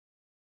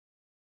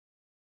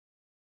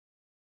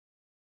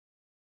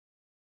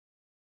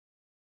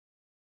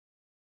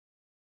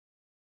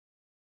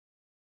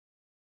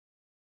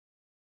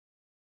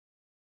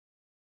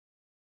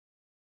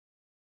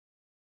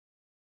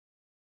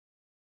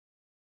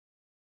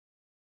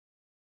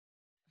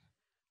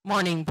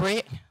morning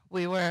break.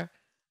 We were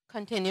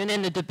continuing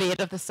in the debate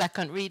of the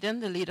second reading.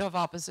 The Leader of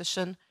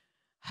Opposition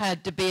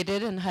had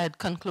debated and had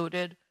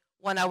concluded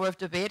 1 hour of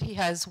debate. He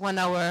has 1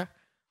 hour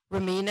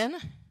remaining,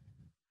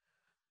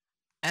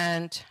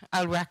 and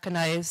I'll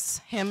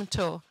recognize him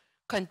to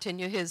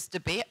continue his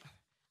debate.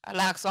 I'll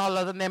ask all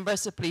other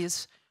members to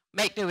please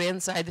make their way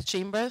inside the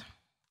chamber.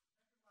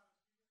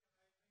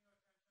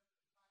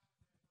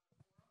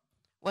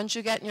 Once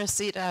you get in your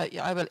seat,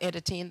 I will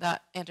entertain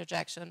that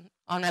interjection,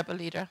 Honorable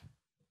Leader.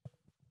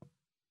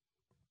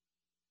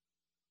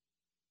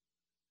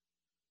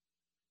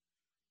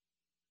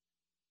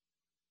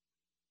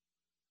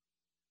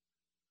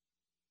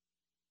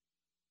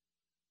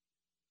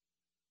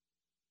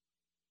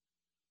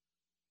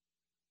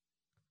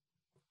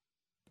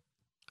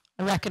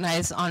 I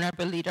recognize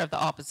Honorable Leader of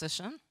the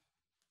Opposition.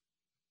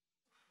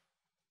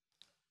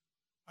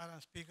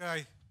 Madam Speaker,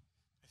 I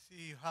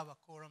see you have a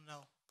quorum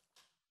now.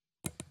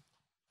 I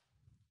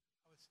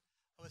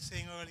was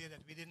saying earlier that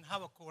we didn't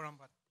have a quorum,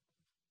 but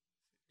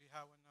we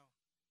have one now.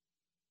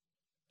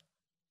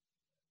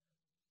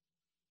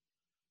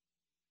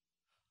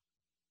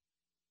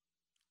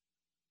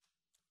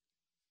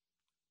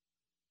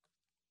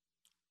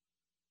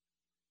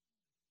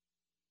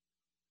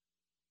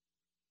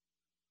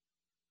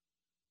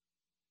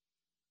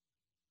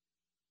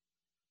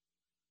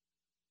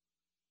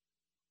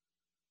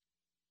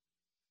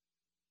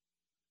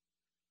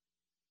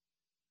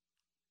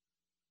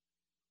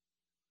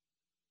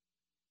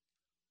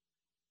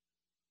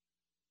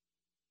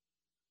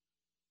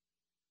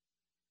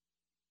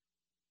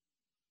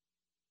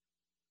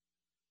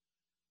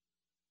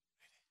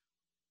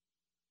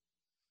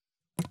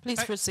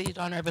 Please proceed,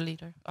 Honorable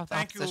Leader of the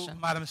Opposition. Thank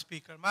you, Madam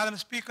Speaker. Madam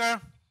Speaker,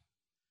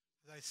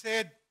 as I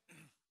said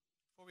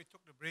before we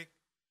took the break,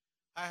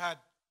 I had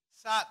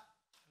sat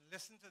and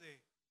listened to the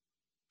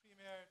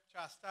Premier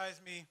chastise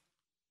me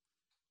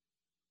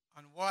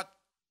on what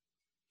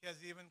he has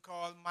even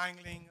called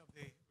mangling of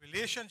the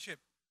relationship.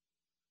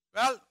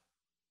 Well,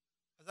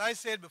 as I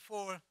said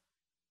before,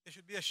 they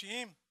should be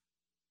ashamed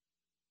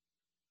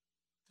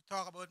to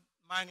talk about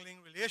mangling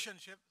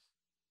relationships.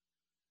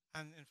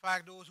 And in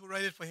fact, those who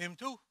write it for him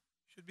too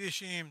should be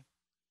ashamed.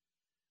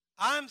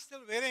 I'm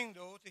still waiting,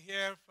 though, to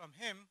hear from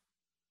him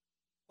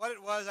what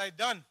it was I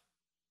done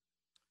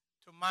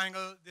to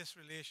mangle this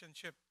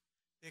relationship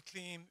they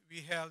claim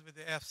we held with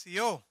the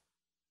FCO.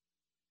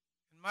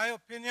 In my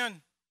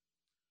opinion,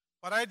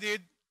 what I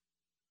did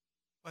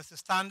was to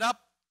stand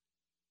up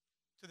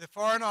to the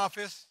Foreign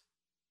Office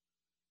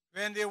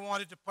when they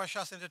wanted to push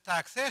us into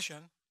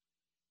taxation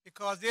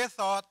because they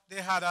thought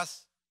they had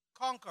us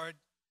conquered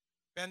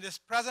when this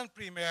present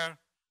Premier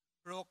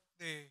broke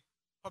the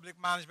Public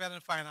Management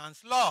and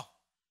Finance law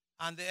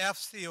and the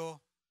FCO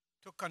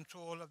took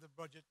control of the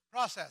budget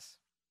process.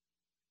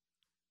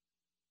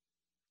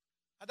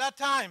 At that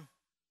time,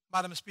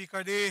 Madam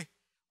Speaker, they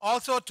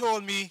also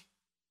told me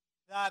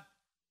that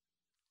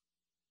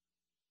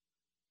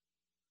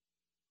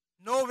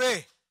no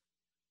way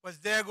was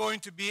there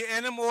going to be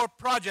any more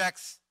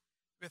projects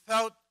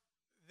without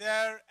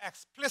their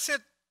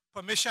explicit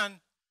permission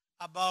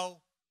about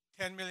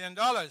 $10 million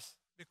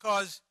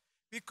because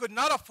we could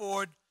not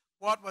afford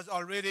what was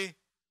already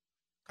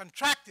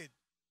contracted.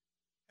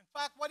 In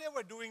fact, what they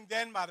were doing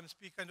then, Madam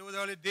Speaker, in those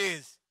early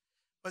days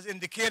was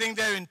indicating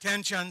their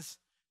intentions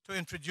to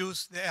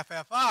introduce the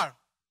FFR.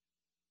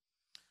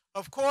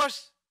 Of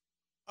course,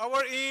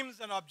 our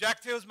aims and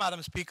objectives,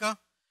 Madam Speaker,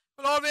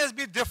 will always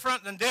be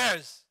different than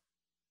theirs.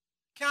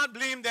 Can't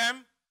blame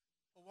them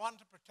for wanting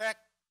to protect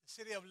the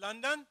City of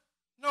London.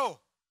 No,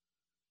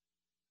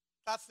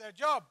 that's their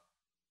job.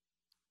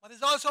 But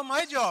it's also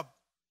my job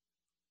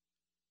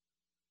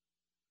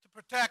to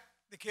protect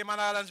the Cayman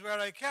Islands where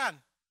I can.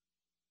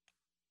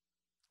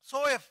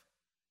 So if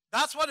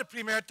that's what the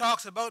Premier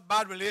talks about,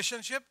 bad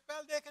relationship,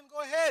 well, they can go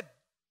ahead.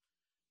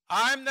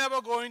 I'm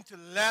never going to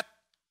let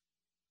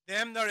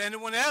them nor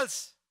anyone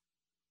else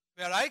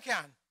where I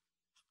can.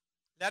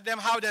 Let them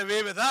have their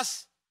way with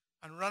us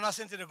and run us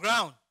into the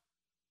ground.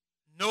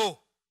 No,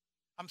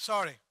 I'm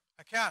sorry,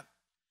 I can't.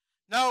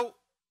 Now,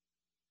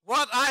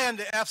 what I and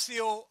the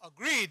FCO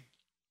agreed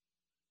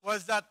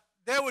was that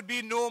there would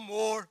be no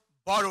more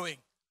borrowing.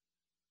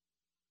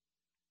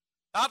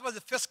 That was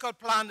the fiscal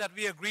plan that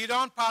we agreed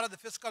on, part of the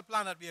fiscal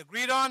plan that we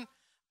agreed on,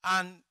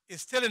 and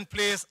is still in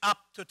place up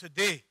to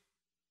today.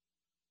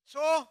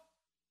 So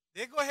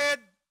they go ahead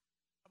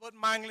about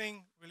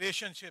mangling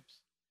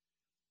relationships.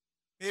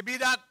 Maybe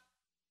that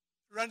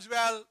runs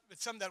well with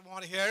some that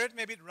want to hear it.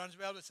 Maybe it runs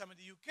well with some in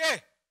the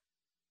UK.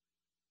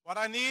 What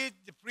I need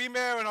the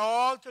Premier and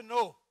all to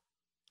know,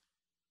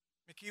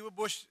 McKeever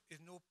Bush is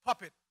no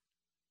puppet.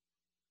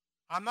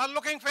 I'm not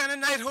looking for any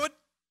knighthood.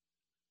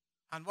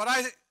 And what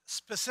I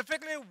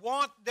specifically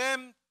want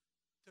them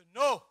to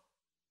know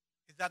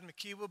is that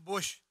McKeever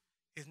Bush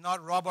is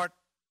not Robert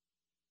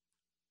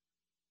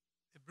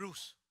the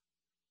Bruce.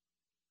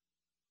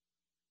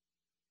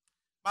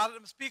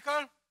 Madam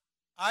Speaker,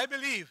 I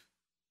believe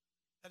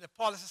that the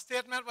policy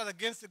statement was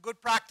against the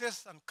good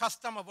practice and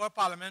custom of our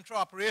parliamentary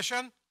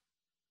operation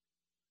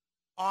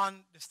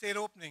on the state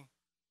opening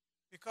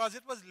because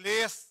it was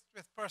laced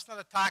with personal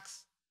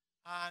attacks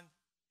and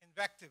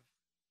invective,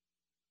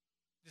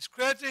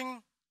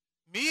 discrediting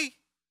me,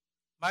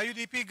 my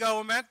UDP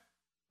government,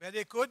 where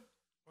they could,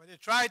 where they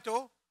tried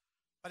to.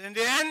 But in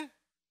the end,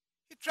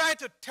 he tried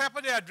to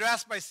temper the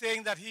address by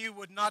saying that he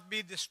would not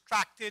be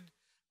distracted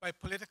by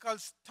political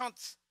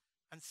stunts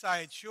and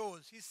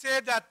sideshows. He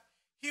said that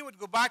he would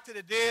go back to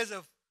the days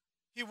of,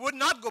 he would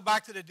not go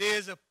back to the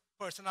days of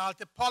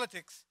personality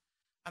politics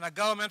and a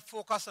government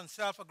focused on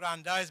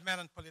self-aggrandizement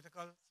and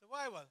political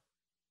survival.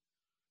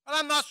 But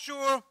I'm not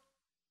sure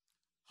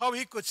how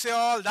he could say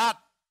all that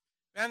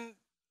when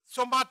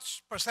so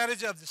much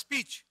percentage of the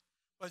speech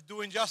was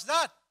doing just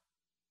that.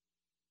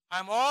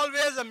 I'm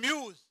always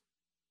amused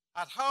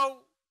at how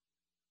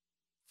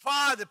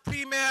far the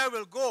premier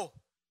will go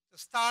to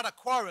start a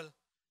quarrel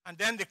and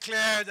then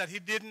declare that he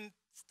didn't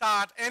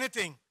start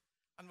anything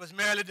and was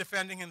merely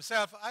defending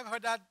himself. I've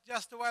heard that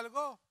just a while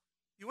ago.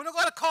 You want to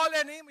go to call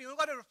their name, you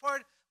got to refer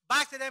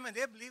back to them, and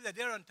they believe that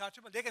they're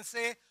untouchable. They can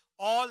say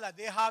all that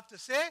they have to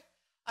say,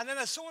 and then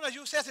as soon as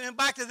you say something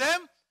back to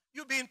them,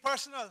 you're being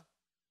personal.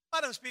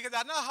 Madam Speaker,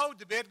 that's not how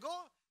debate go.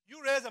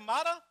 You raise a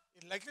matter,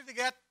 it's likely to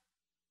get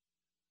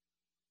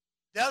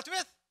dealt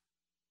with.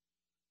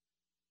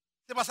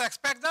 They must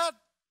expect that.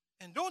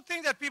 And don't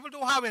think that people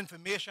don't have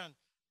information.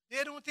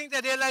 They don't think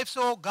that their life's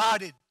so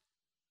guarded,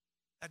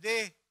 that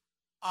they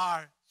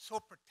are so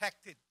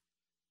protected,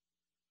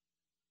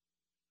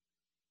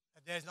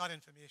 that there's not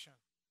information.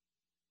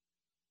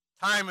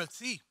 Time will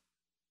see.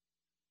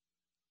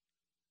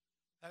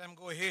 Let them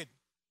go ahead.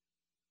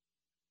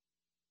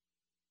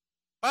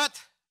 But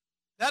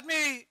let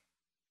me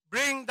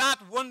bring that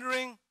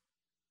wandering,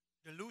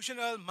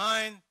 delusional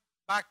mind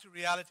back to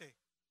reality.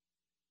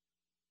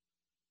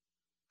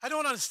 I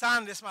don't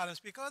understand this, Madam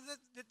Speaker.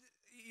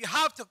 You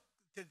have to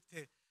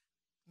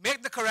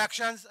make the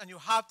corrections and you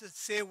have to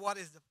say what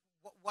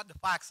the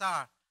facts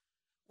are.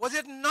 Was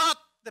it not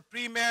the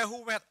Premier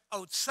who went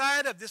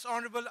outside of this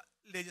Honorable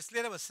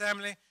Legislative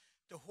Assembly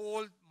to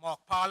hold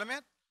mock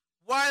parliament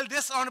while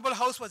this Honorable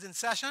House was in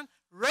session,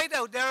 right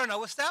out there on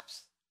our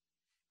steps?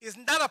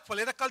 Isn't that a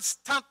political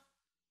stunt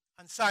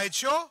and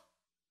sideshow?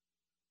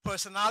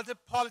 Personality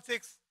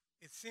politics,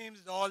 it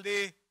seems, is all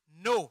they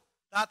know.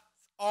 That's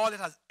all it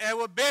has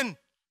ever been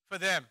for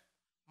them.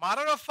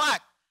 Matter of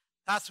fact,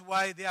 that's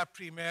why they are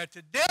premier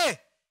today,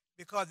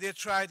 because they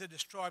tried to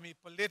destroy me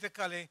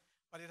politically,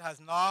 but it has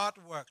not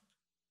worked.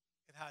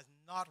 It has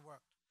not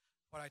worked.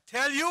 But I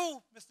tell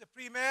you, Mr.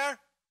 Premier,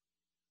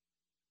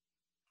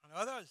 and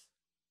others,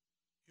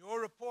 your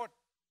report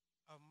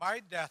of my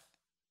death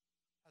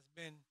has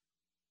been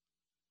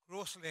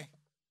grossly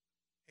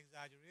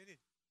exaggerated.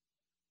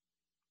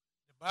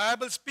 The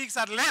Bible speaks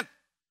at length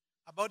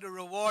about the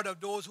reward of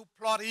those who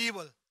plot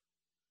evil.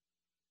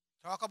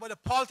 Talk about the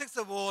politics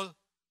of all.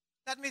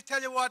 Let me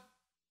tell you what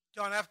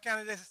John F.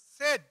 Kennedy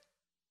said.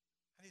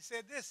 And he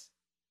said this: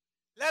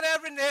 let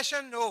every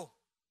nation know,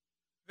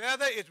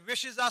 whether it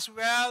wishes us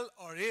well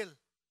or ill,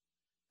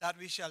 that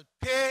we shall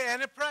pay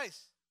any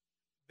price,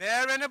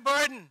 bear any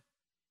burden,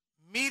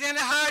 meet any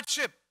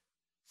hardship,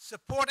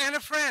 support any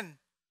friend,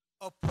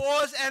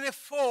 oppose any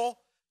foe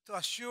to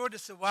assure the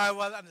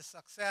survival and the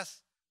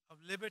success of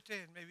liberty,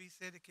 and maybe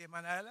say the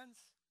Cayman Islands,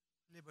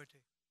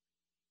 liberty.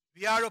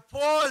 We are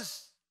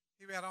opposed,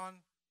 he went on,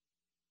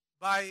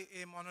 by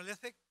a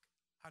monolithic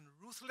and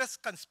ruthless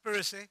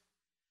conspiracy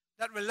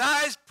that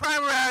relies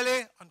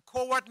primarily on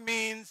covert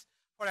means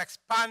for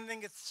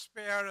expanding its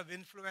sphere of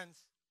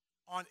influence,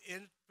 on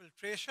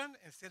infiltration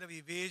instead of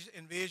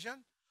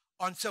invasion,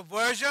 on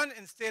subversion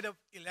instead of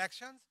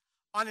elections,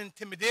 on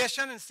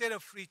intimidation instead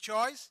of free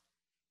choice.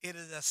 It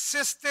is a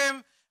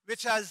system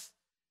which has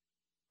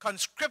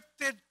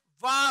conscripted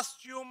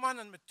vast human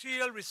and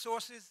material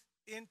resources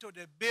into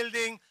the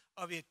building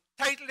of a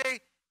tightly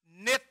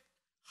knit,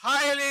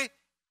 highly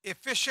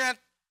efficient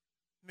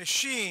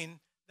machine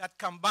that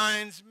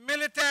combines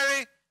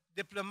military,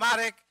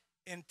 diplomatic,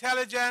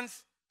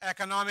 intelligence,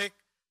 economic,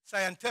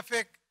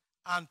 scientific,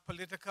 and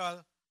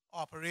political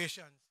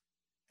operations.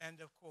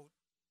 End of quote.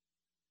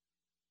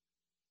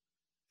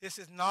 This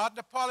is not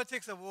the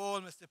politics of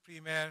old, Mr.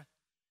 Premier.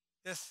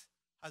 This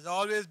has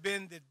always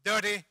been the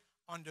dirty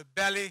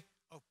underbelly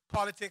of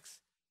politics,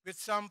 which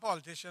some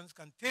politicians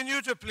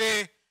continue to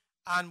play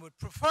and would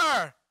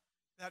prefer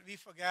that we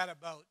forget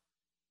about,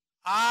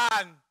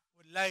 and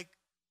would like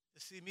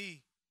to see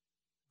me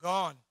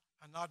gone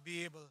and not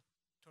be able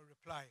to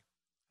reply.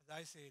 As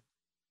I said,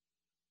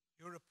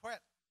 your report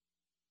of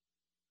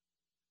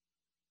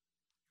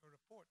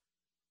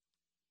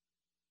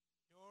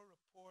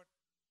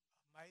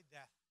my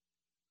death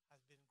has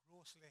been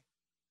grossly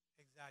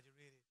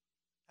exaggerated.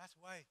 That's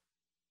why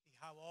we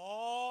have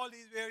all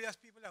these various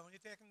people that are only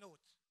taking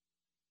notes.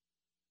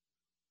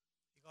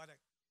 You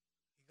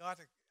got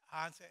to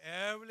answer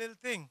every little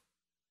thing.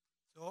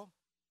 So,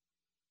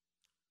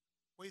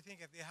 what do you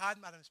think if they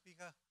had, Madam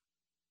Speaker,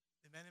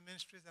 the many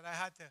ministries that I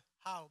had to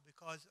have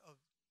because of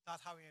not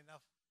having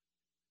enough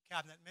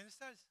cabinet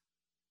ministers?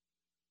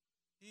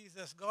 These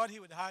Jesus God, he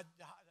would have had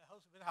the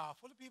house would have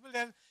full of people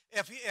then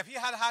if he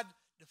had had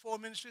the 4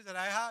 ministries that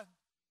I had.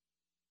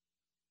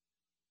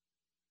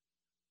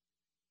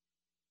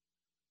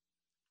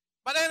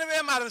 But anyway,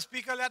 Madam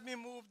Speaker, let me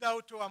move now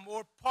to a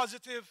more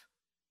positive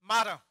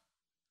matter,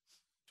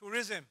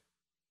 tourism.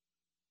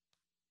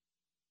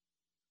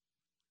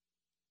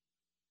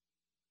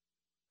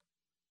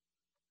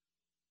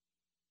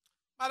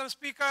 Madam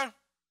Speaker,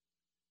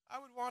 I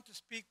would want to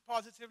speak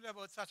positively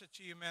about such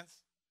achievements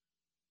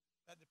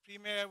that the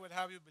Premier would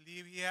have you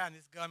believe he and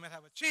his government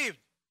have achieved.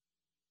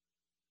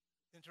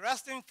 The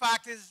interesting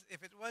fact is,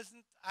 if it was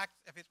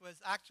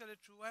actually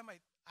true, I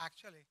might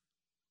actually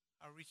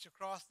have reached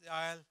across the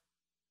aisle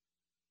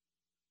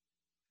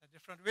in a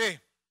different way.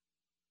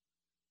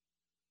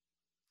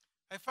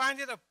 I find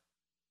it of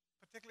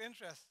particular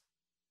interest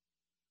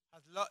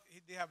as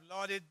they have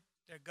lauded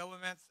their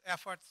government's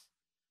efforts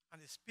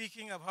and is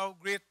speaking of how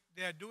great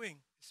they are doing,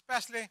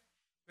 especially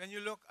when you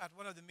look at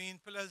one of the main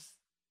pillars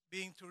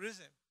being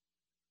tourism.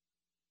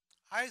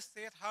 I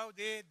state how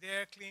they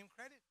dare claim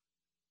credit.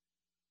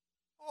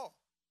 Oh,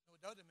 no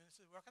doubt the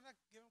minister is working. I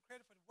give them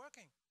credit for the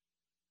working.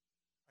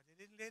 But they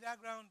didn't lay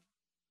that ground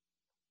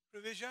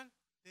provision.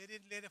 They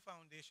didn't lay the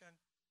foundation.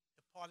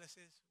 The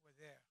policies were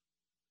there.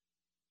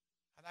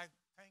 And I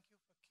thank you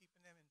for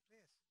keeping them in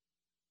place.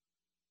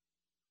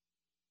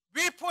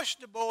 We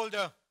pushed the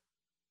boulder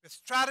with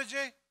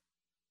strategy,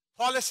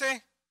 policy,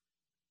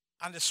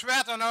 and the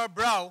sweat on our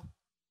brow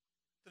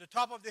to the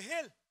top of the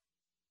hill.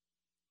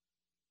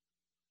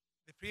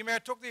 The Premier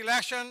took the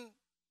election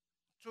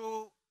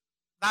to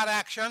that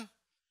action,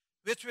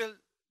 which will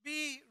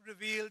be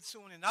revealed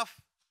soon enough,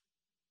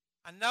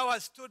 and now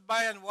has stood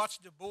by and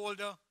watched the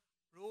boulder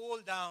roll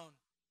down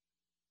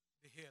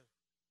the hill.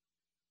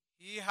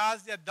 He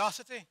has the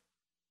audacity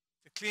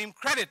to claim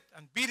credit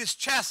and beat his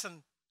chest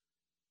and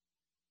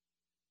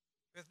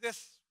with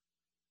this,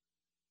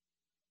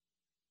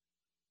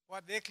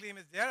 what they claim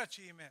is their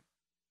achievement.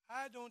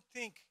 I don't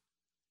think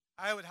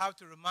I would have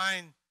to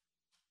remind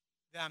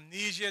the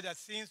amnesia that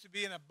seems to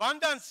be in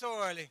abundance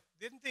so early.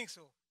 Didn't think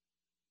so.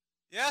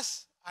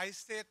 Yes, I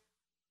stayed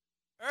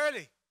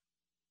early,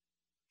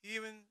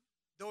 even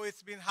though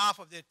it's been half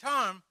of their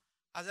term,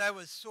 as I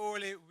was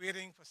sorely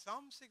waiting for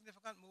some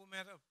significant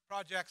movement of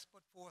projects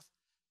put forth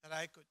that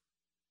I could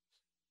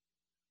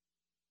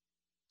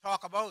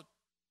talk about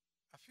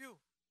a few.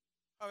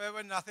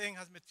 However, nothing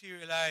has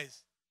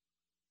materialized.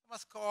 I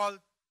must call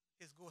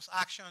his ghost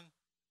action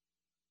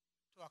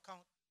to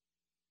account.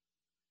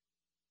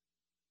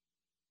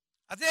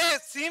 As they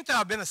seem to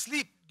have been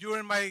asleep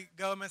during my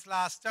government's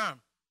last term.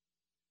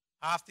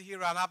 After he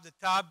ran up the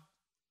tab,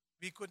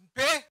 we couldn't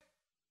pay.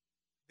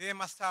 They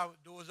must have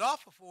dozed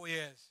off for 4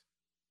 years.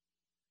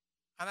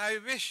 And I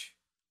wish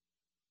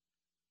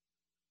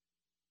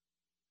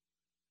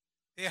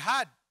they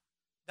had.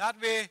 That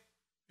way,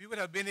 we would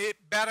have been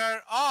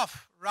better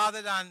off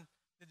rather than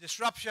the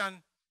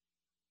disruption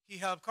he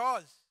helped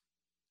cause.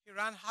 He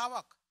ran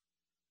havoc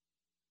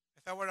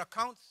with our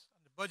accounts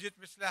and the budget,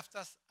 which left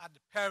us at the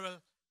peril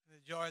and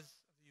the joys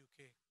of the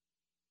UK.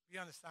 We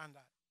understand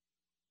that.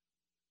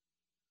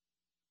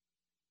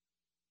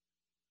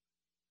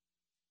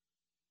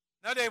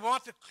 Now they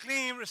want to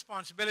claim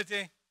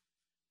responsibility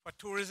for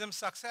tourism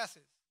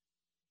successes.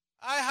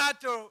 I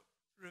had to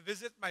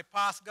revisit my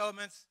past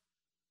government's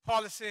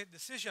policy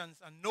decisions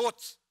and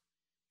notes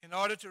in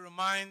order to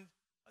remind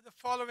of the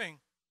following.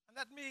 And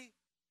let me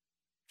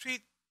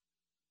treat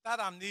that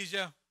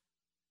amnesia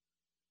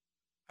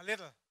a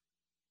little.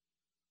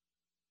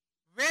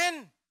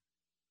 When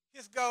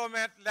his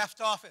government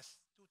left office,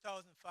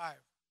 2005,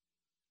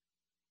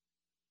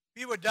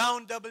 we were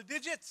down double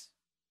digits.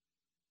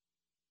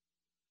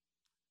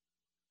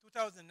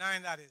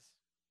 2009, that is.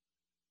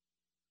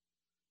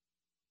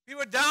 We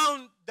were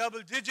down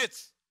double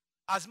digits,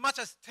 as much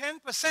as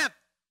 10%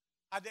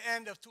 at the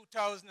end of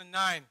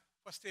 2009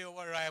 for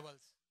stayover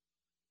arrivals.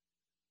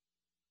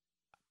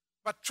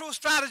 But through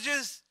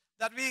strategies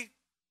that we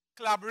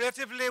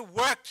collaboratively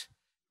worked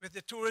with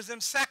the tourism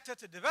sector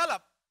to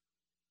develop,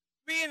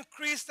 we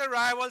increased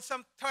arrivals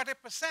some 30%,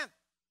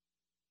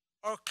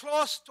 or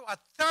close to a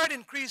third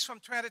increase from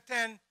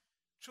 2010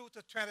 through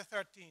to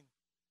 2013.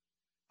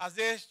 As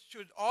they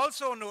should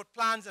also note,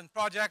 plans and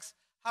projects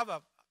have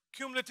a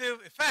cumulative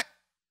effect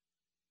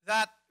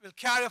that will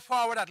carry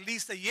forward at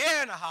least a year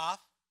and a half,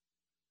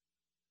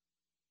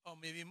 or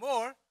maybe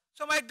more.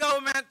 So my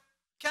government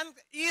can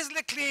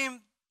easily claim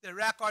the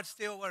record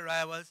stayover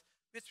arrivals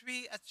which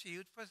we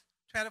achieved for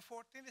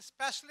 2014,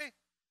 especially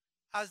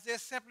as they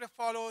simply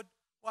followed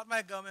what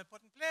my government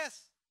put in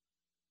place.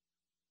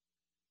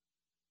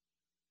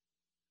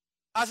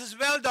 As is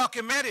well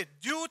documented,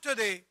 due to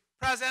the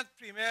present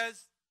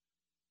Premier's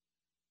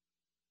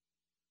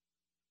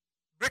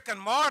brick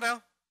and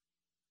mortar,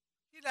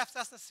 he left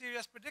us in a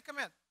serious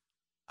predicament.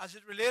 As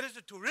it related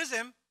to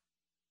tourism,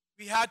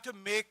 we had to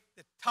make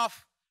the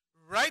tough,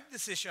 right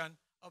decision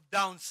of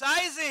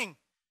downsizing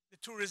the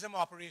tourism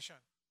operation.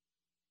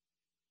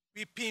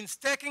 We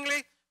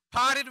painstakingly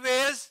parted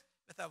ways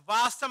with a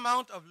vast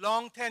amount of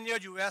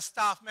long-tenured U.S.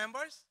 staff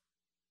members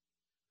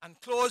and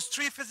closed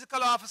 3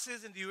 physical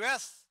offices in the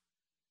US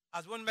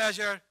as one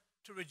measure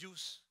to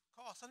reduce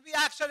costs. And we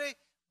actually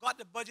got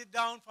the budget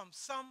down from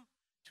some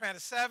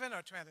 27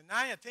 or 29,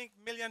 I think,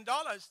 $1 million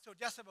to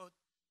just about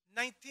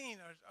 19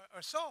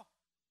 or so.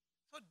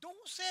 So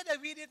don't say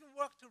that we didn't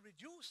work to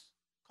reduce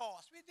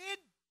costs. We did.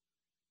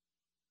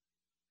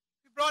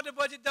 We brought the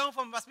budget down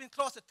from what's been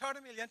close to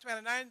 30 million,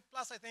 29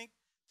 plus, I think,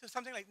 to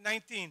something like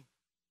 19.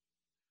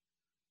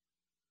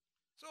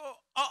 So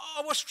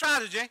our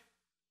strategy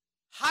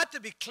had to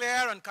be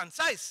clear and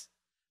concise.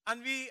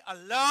 And we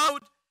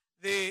allowed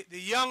the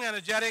young,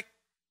 energetic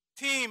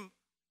team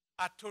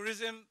at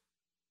Tourism,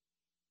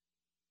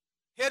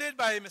 headed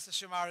by Mr.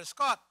 Shamara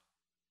Scott,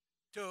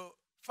 to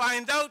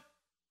find out,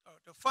 or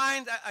to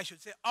find, I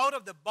should say,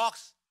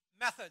 out-of-the-box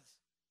methods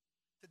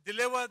to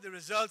deliver the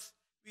results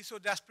we so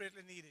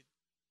desperately needed.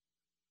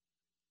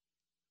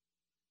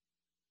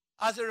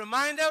 As a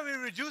reminder, we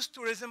reduced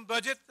tourism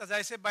budget, as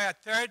I said, by a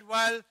third,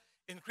 while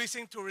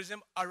increasing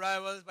tourism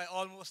arrivals by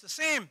almost the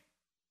same.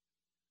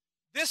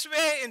 This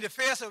way, in the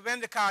face of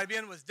when the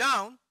Caribbean was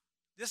down,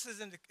 this is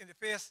in the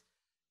face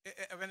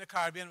when the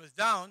Caribbean was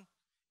down,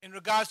 in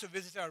regards to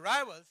visitor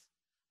arrivals,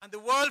 and the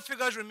world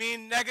figures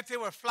remain negative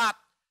or flat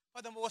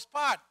for the most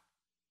part.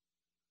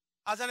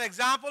 As an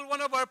example, one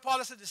of our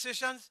policy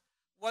decisions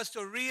was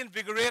to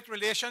reinvigorate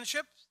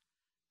relationships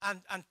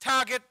and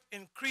target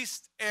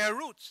increased air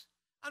routes.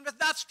 And with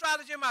that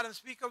strategy, Madam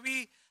Speaker,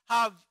 we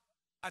have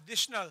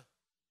additional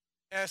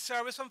air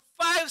service from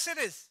 5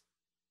 cities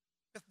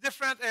with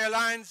different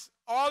airlines,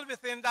 all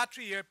within that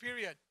 3-year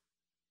period.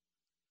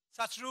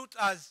 Such routes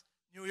as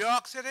New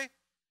York City,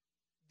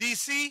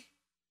 DC,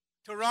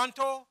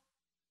 Toronto,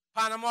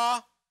 Panama,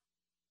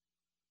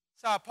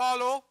 Sao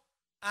Paulo,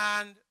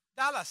 and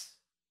Dallas,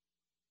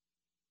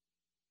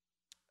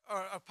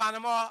 or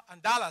Panama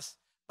and Dallas.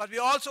 But we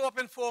also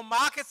opened 4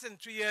 markets in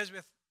 3 years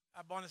with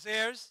Buenos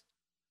Aires,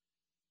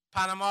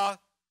 Panama,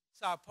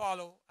 Sao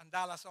Paulo, and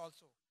Dallas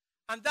also.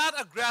 And that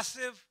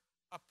aggressive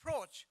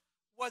approach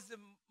was the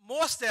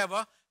most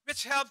ever,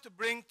 which helped to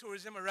bring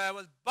tourism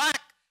arrivals back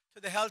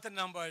to the healthy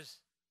numbers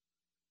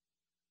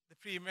the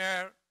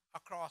premier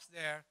across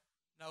there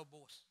now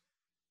boasts.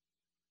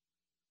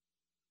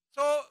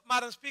 So,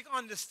 Madam Speaker,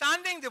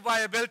 understanding the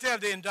viability of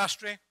the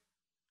industry,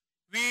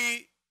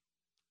 we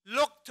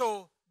look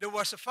to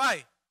diversify.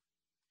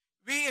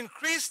 We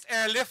increased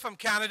airlift from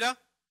Canada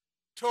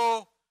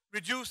to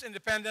reduce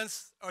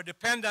independence or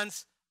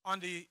dependence on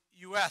the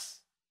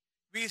US.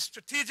 We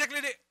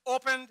strategically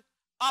opened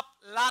up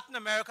Latin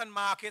American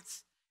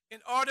markets in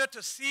order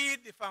to seed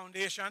the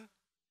foundation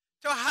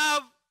to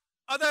have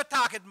other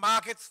target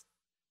markets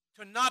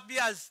to not be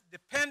as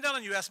dependent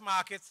on US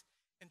markets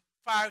in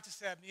 5 to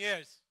 7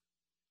 years.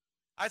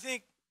 I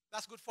think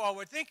that's good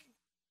forward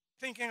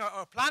thinking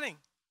or planning.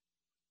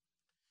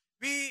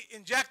 We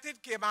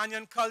injected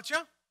Caymanian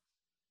culture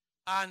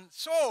and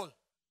soul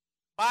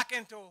back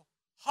into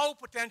how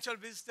potential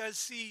visitors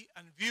see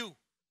and view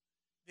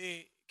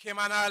the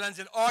Cayman Islands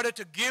in order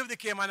to give the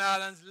Cayman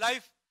Islands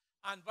life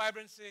and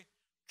vibrancy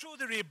through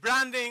the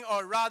rebranding,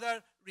 or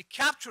rather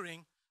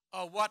recapturing,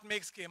 of what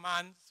makes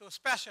Cayman so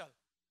special.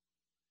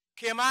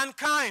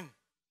 Caymankind.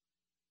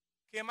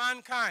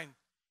 Caymankind.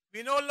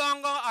 We no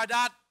longer are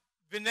that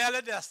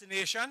vanilla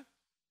destination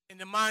in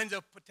the minds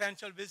of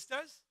potential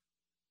visitors.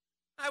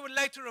 I would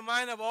like to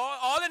remind of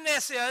all the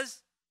naysayers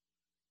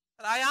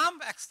that I am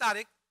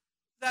ecstatic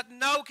that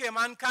now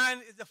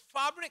Caymankind is the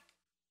fabric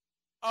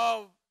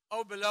of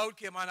our beloved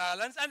Cayman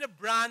Islands, and the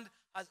brand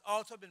has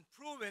also been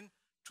proven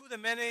through the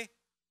many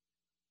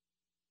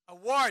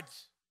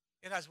awards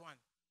it has won.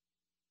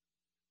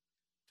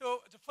 To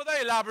further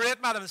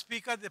elaborate, Madam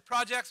Speaker, the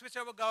projects which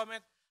our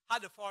government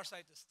had the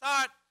foresight to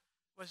start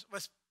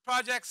was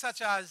projects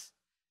such as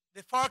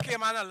the For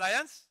Cayman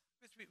Alliance,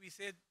 which we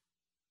said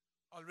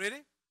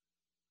already,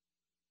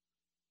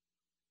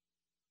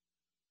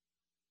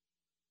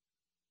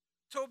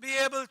 to be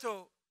able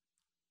to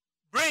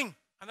bring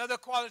another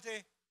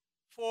quality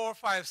 4- or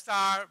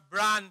 5-star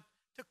brand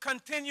to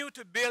continue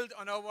to build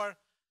on our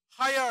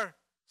higher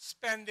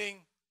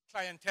spending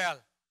clientele.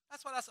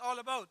 That's what that's all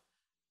about.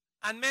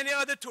 And many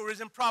other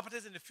tourism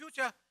properties in the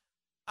future,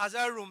 as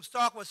our room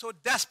stock was so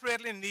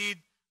desperately in need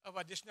of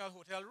additional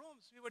hotel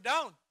rooms. We were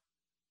down.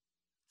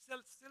 Still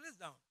is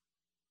down.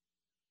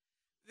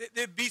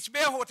 The Beach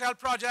Bay Hotel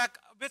project,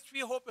 which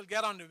we hope will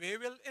get on the way,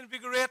 will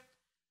invigorate,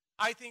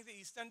 I think, the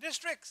eastern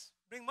districts.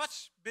 Bring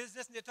much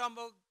business in the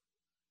Tombo.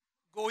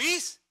 Go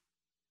east.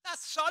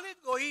 That's solid,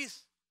 go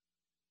east.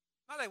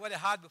 Not like what they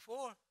had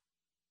before.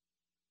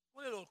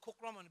 One little cook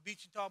room on the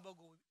beach in Tombo,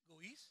 go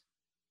east.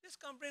 This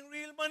can bring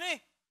real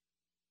money.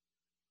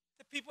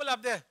 The people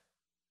up there.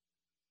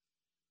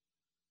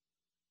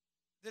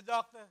 The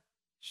doctor,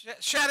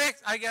 Sherrick,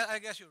 I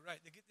guess you're right.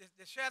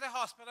 The Sherrick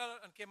Hospital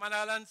on Cayman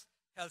Islands,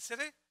 Health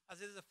City,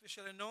 as it is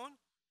officially known,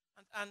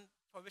 and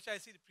for which I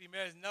see the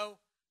Premier is now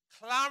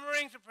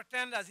clamoring to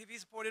pretend as if he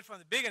supported from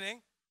the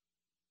beginning.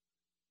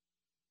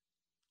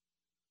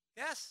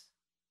 Yes.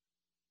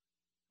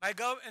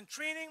 In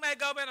training, my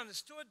government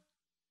understood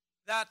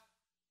that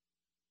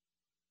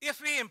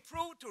if we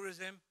improve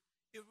tourism,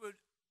 it would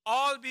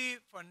all be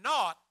for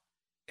naught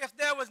if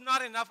there was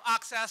not enough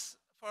access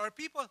for our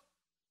people.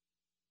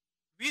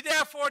 We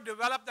therefore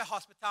developed the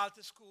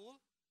hospitality school.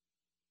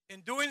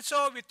 In doing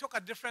so, we took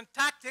a different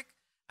tactic,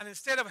 and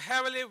instead of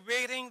heavily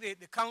weighting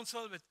the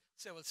council with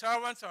civil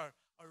servants or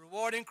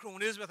rewarding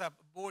cronies with a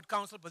board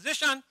council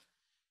position,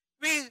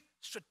 we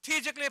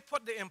strategically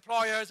put the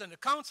employers in the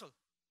council,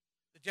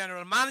 the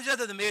general managers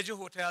of the major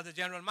hotels, the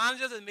general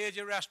managers of the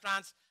major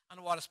restaurants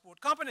and water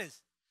sport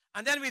companies.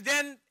 And then we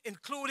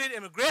included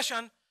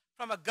immigration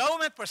from a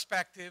government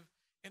perspective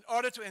in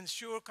order to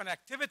ensure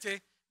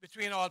connectivity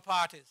between all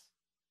parties.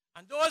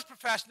 And those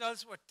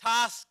professionals were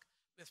tasked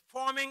with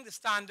forming the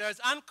standards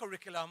and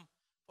curriculum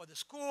for the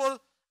school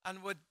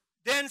and would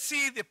then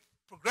see the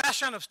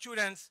progression of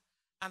students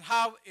and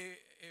have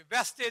a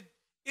vested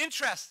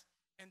interest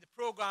in the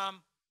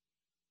program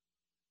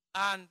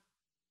and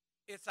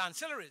its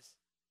ancillaries.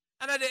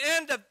 And at the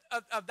end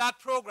of that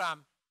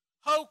program,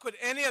 how could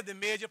any of the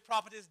major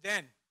properties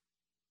then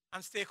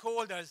and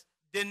stakeholders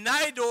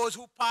deny those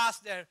who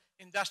passed their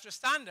industrial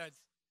standards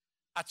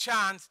a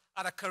chance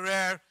at a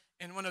career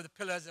in one of the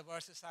pillars of our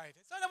society?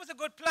 So that was a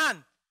good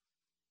plan.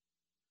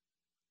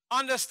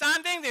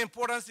 Understanding the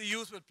importance the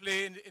youth would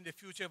play in the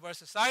future of our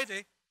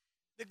society,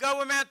 the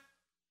government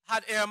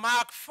had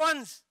earmarked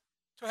funds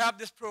to help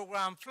this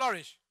program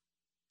flourish.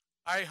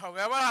 I,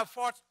 however, have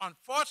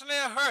unfortunately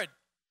heard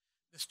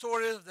the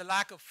stories of the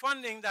lack of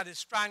funding that is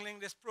strangling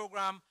this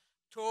program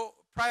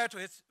prior to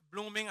its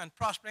blooming and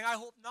prospering. I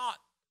hope not.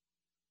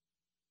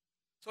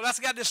 So let's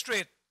get this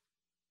straight.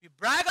 We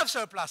brag of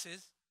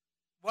surpluses,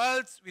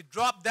 whilst we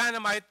drop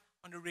dynamite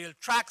on the rail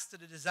tracks to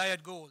the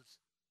desired goals.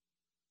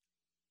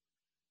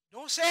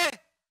 Don't say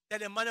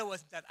that the money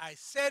wasn't that. I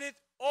said it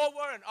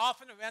over and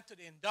often and went to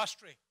the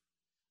industry.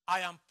 I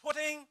am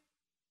putting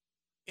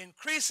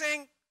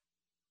increasing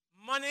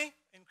money,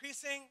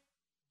 increasing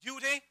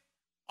duty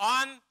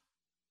on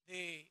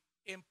the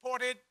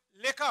imported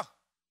liquor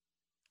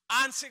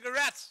and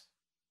cigarettes.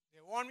 They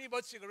warned me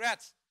about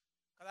cigarettes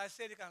because I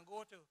said it can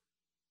go to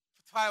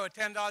 $5 or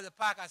 $10 a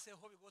pack. I said,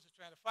 hope it goes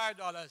to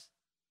 $25.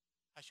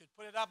 I should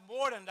put it up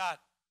more than that.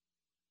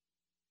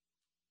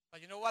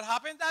 But you know what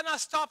happened? That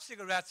not stopped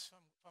cigarettes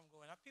from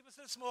going up. People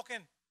still smoking.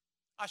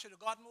 I should have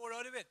gotten more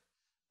out of it.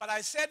 But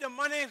I said the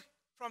money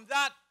from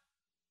that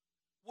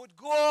would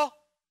go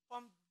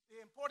from the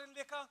imported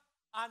liquor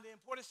and the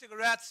imported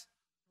cigarettes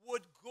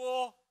would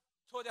go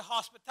to the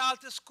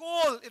hospitality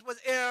school. It was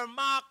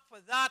earmarked for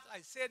that. I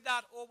said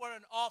that over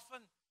and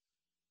often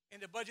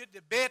in the budget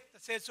debate. I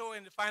said so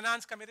in the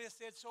finance committee. I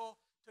said so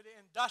to the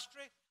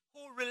industry,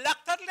 who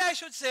reluctantly, I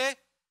should say,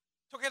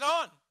 took it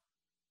on.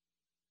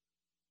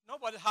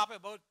 Nobody happy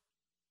about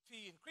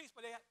fee increase,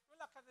 but they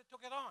reluctantly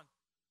took it on.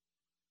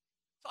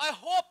 So I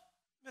hope,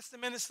 Mr.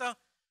 Minister,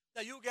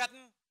 that you're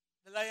getting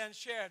the lion's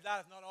share of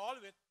that, if not all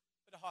of it,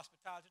 for the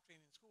hospitality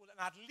training school, and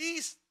at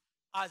least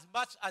as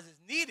much as is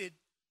needed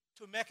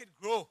to make it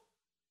grow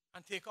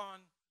and take on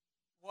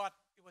what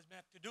it was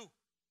meant to do.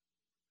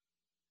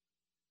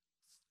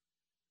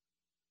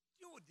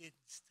 You didn't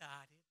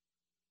start it.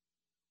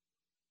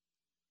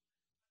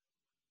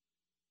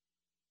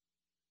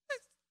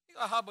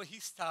 How about he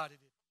started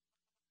it?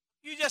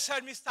 You just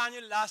heard me stand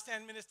here the last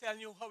 10 minutes telling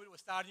you how it was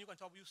started. You can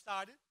talk about you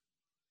started.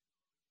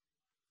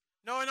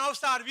 No,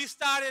 started. We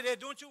started it.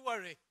 Don't you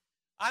worry.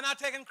 I'm not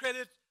taking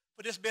credit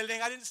for this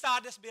building. I didn't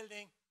start this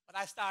building, but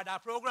I started our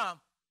program.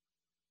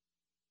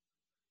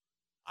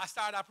 I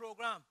started our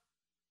program.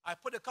 I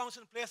put the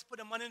council in place, put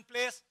the money in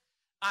place,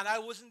 and I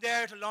wasn't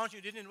there to launch it.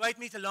 You didn't invite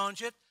me to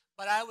launch it,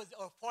 but I was,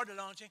 or for the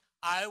launching,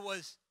 I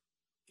was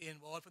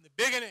involved from the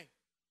beginning.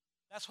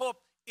 Let's hope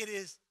it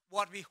is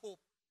what we hope,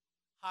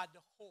 had the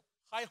hope,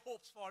 high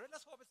hopes for it.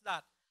 Let's hope it's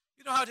that.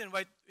 You don't have to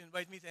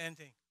invite me to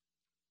anything.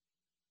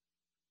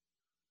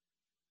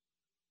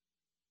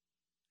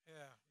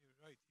 Yeah,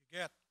 you're right.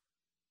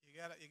 You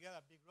get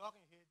a big rock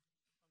in your head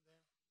from there.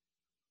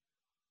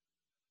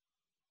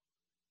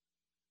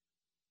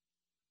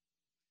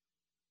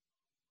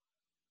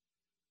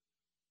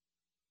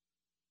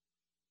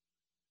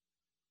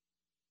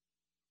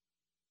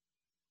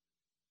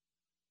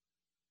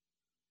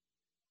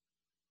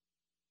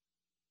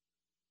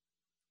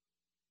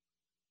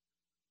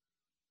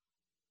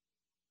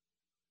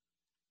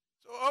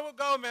 So our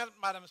government,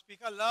 Madam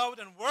Speaker, allowed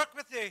and worked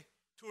with the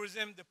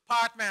tourism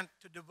department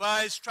to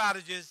devise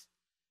strategies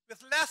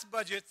with less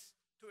budgets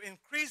to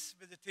increase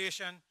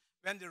visitation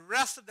when the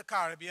rest of the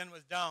Caribbean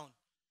was down.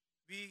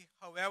 We,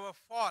 however,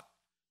 fought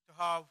to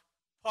have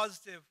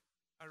positive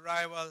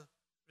arrival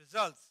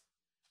results.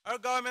 Our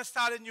government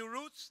started new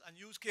routes and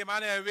used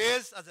Cayman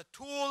Airways as a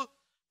tool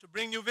to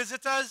bring new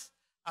visitors,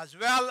 as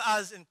well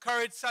as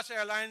encourage such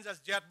airlines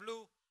as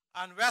JetBlue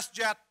and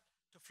WestJet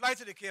to fly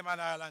to the Cayman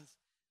Islands.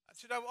 It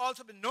should have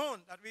also been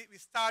known that we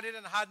started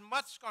and had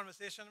much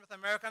conversation with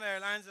American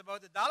Airlines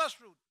about the Dallas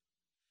route.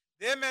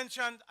 They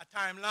mentioned a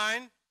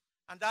timeline,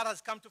 and that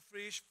has come to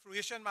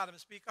fruition, Madam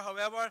Speaker.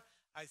 However,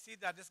 I see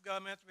that this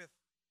government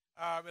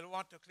will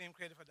want to claim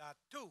credit for that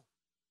too.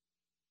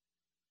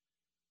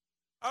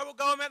 Our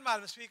government,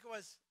 Madam Speaker,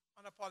 was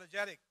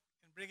unapologetic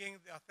in bringing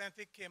the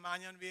authentic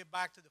Caymanian way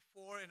back to the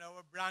fore in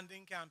our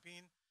branding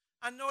campaign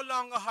and no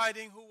longer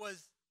hiding who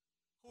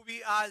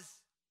we are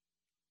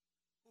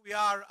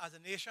as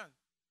a nation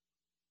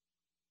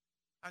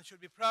and should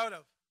be proud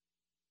of.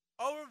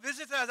 Our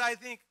visitors, I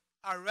think,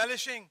 are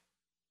relishing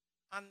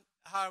and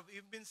have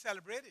even been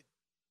celebrated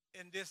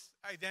in this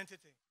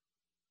identity.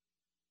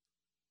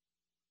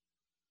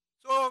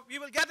 So we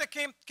will get the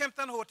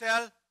Kempton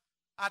Hotel,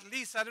 at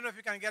least. I don't know if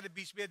we can get a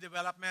Beach Bay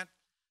development,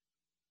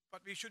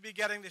 but we should be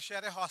getting the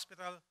Shetty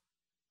Hospital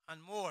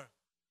and more.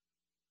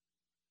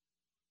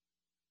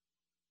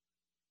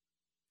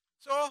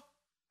 So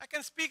I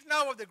can speak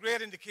now of the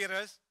great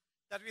indicators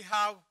that we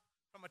have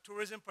from a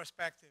tourism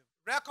perspective.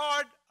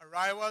 Record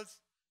arrivals,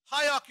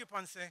 high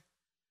occupancy,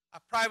 a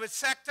private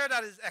sector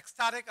that is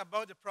ecstatic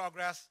about the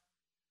progress,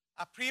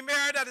 a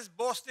premier that is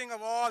boasting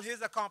of all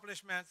his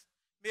accomplishments.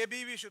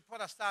 Maybe we should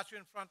put a statue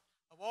in front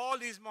of all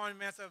these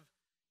monuments of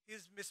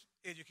his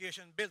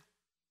miseducation built.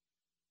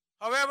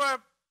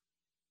 However,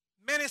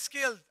 many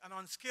skilled and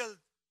unskilled,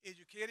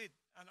 educated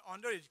and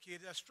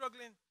undereducated are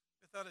struggling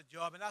without a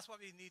job, and that's what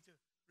we need to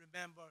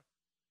remember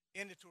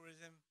in the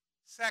tourism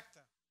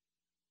sector.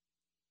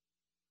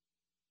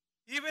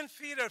 Even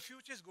Feed Our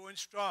Future is going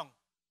strong.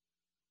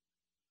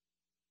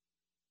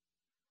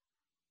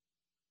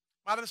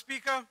 Madam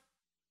Speaker,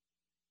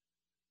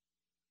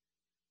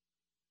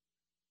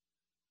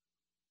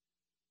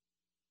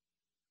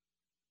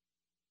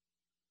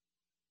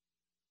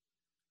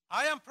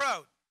 I am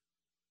proud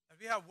that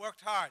we have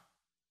worked hard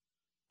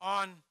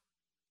on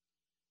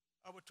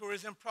our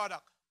tourism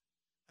product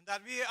and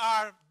that we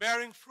are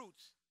bearing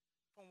fruits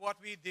from what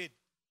we did.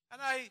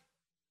 And I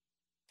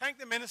thank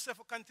the Minister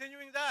for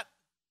continuing that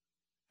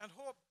and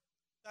hope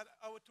that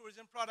our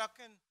tourism product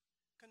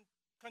can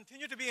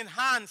continue to be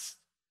enhanced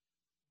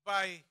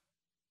by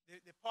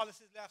the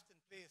policies left in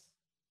place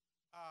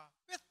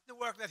with the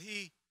work that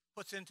he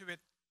puts into it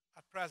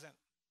at present.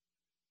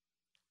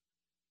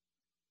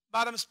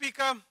 Madam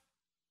Speaker,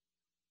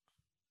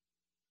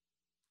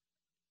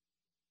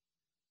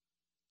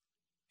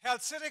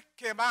 Health City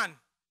Cayman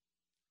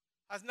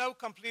has now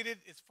completed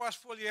its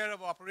first full year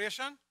of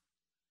operation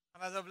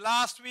and as of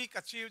last week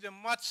achieved a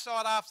much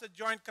sought after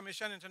Joint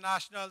Commission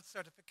International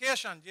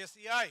Certification,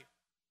 JCI.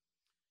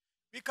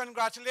 We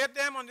congratulate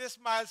them on this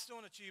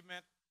milestone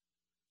achievement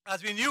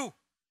as we knew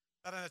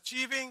that in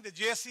achieving the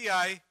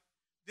JCI,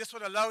 this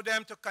would allow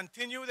them to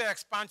continue their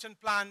expansion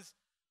plans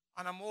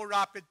on a more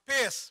rapid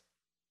pace.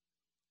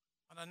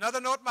 On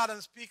another note, Madam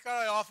Speaker,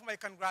 I offer my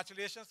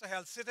congratulations to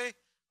Health City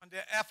on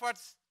their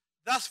efforts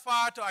thus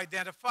far to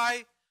identify,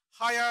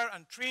 hire,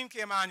 and train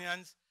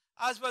Caymanians,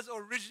 as was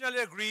originally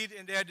agreed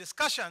in their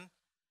discussion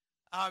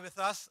with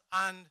us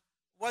and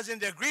was in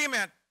the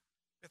agreement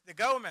with the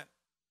government.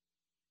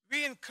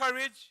 We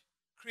encourage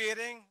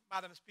creating,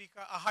 Madam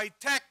Speaker, a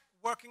high-tech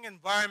working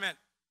environment,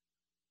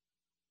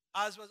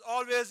 as was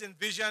always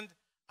envisioned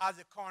as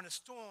a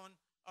cornerstone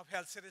of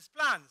Health City's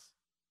plans.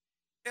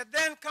 It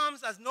then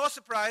comes as no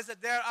surprise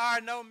that there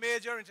are now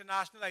major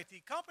international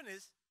IT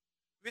companies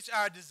which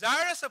are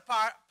desirous of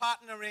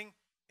partnering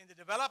in the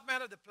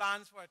development of the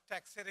plans for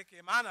Tech City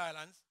Cayman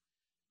Islands,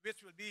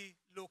 which will be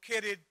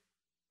located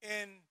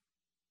in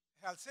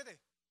Health City.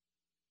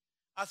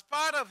 As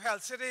part of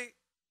Health City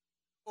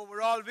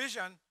overall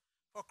vision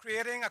for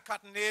creating a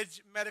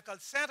cutting-edge medical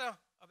center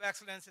of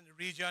excellence in the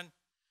region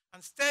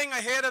and staying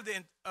ahead of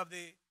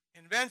the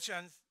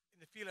inventions in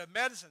the field of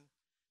medicine,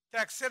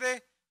 Tech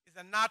City is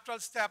a natural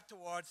step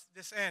towards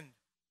this end.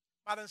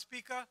 Madam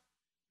Speaker,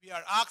 we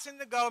are asking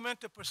the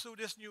government to pursue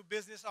this new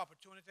business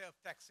opportunity of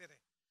Tech City,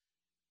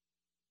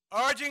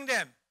 urging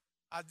them,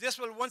 as this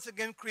will once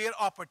again create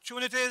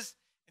opportunities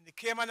in the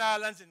Cayman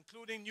Islands,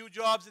 including new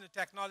jobs in the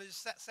technology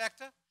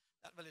sector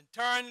that will in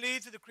turn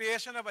lead to the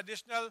creation of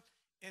additional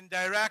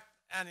indirect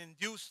and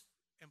induced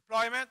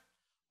employment,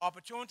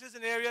 opportunities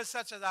in areas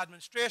such as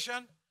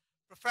administration,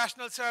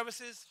 professional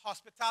services,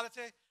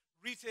 hospitality,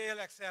 retail,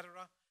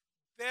 etc.,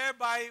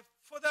 thereby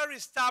further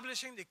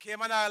establishing the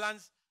Cayman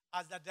Islands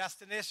as the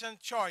destination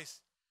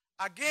choice.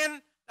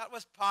 Again, that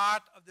was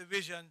part of the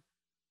vision,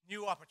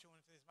 new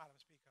opportunities, Madam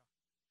Speaker.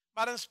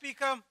 Madam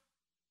Speaker,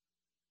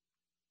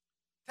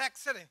 Tech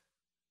City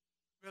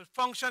will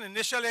function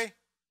initially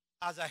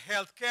as a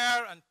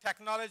healthcare and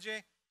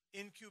technology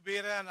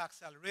incubator and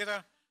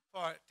accelerator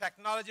for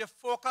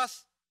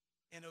technology-focused,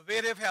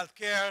 innovative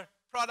healthcare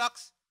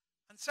products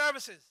and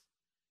services.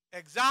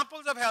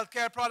 Examples of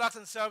healthcare products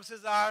and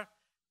services are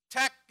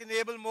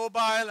tech-enabled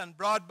mobile and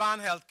broadband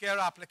healthcare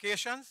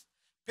applications,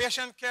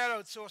 patient care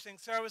outsourcing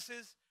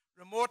services,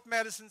 remote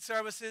medicine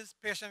services,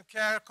 patient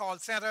care call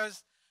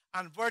centers,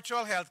 and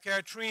virtual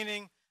healthcare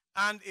training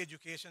and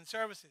education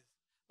services.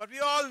 But we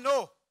all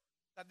know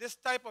that this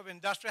type of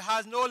industry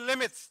has no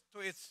limits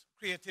to its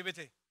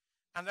creativity,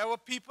 and our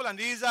people on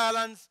these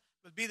islands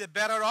will be the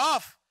better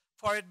off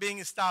for it being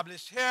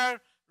established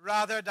here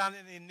rather than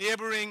in a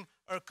neighboring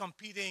or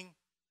competing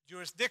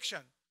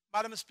jurisdiction.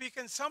 Madam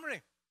Speaker, in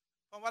summary,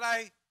 from what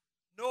I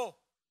know,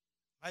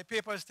 my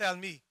papers tell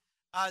me,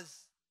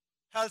 as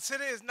Health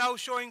City is now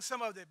showing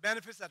some of the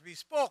benefits that we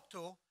spoke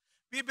to.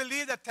 We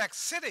believe that Tech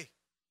City,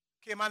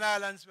 Cayman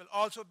Islands, will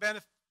also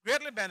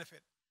greatly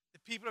benefit the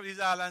people of these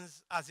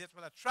islands, as it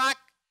will attract,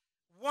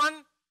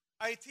 one,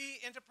 IT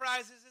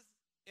enterprises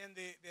in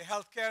the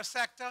healthcare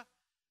sector.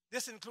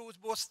 This includes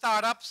both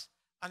startups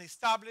and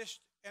established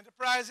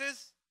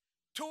enterprises.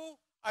 Two,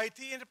 IT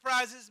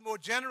enterprises more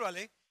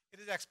generally. It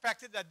is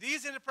expected that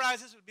these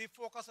enterprises will be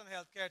focused on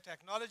healthcare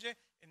technology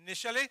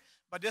initially,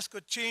 but this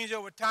could change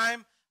over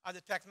time as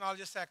the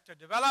technology sector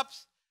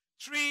develops.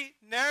 Three,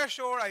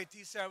 nearshore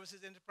IT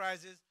services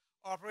enterprises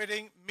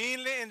operating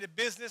mainly in the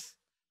business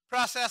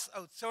process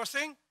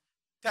outsourcing,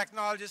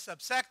 technology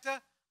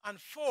subsector. And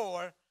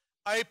four,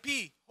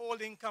 IP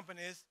holding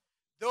companies.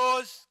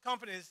 Those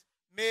companies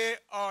may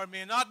or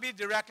may not be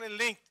directly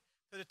linked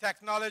to the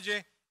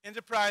technology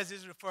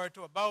enterprises referred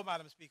to above,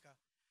 Madam Speaker.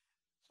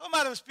 So,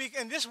 Madam Speaker,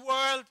 in this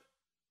world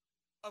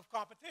of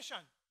competition,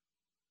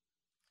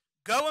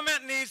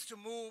 government needs to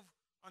move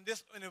on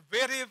this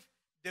innovative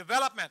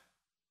development.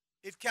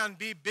 It can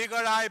be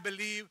bigger, I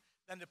believe,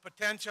 than the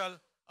potential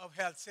of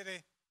Health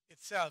City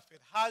itself.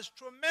 It has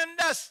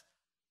tremendous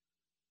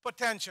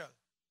potential.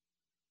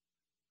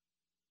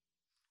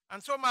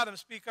 And so, Madam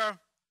Speaker,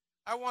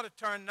 I want to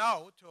turn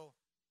now to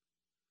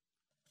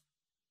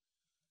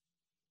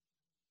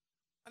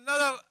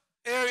another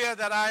area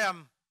that I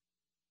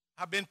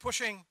have been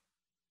pushing,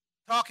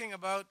 talking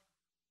about,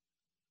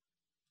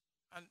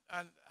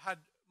 and had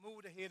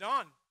moved ahead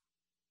on.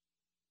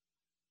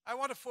 I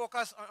want to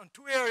focus on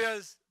two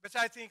areas which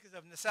I think is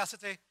of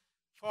necessity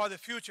for the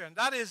future, and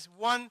that is,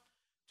 one,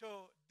 to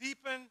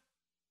deepen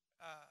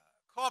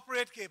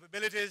corporate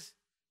capabilities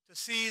to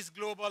seize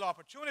global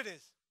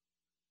opportunities.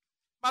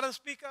 Madam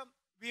Speaker,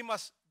 we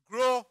must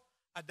grow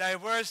a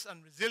diverse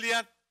and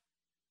resilient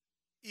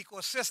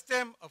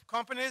ecosystem of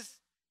companies,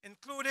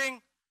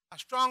 including a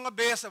stronger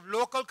base of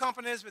local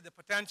companies with the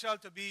potential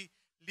to be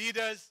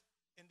leaders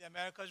in the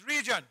Americas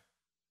region.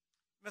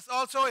 We must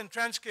also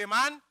entrench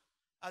Cayman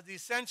as the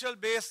essential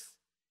base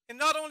in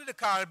not only the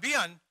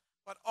Caribbean,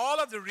 but all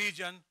of the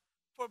region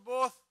for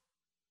both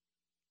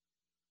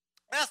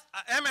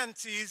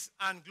MNCs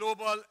and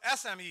global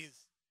SMEs.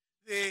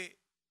 The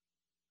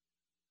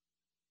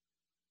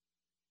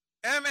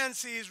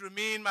MNCs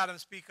remain, Madam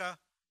Speaker,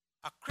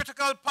 a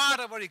critical part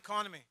of our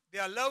economy. They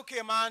allow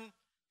Cayman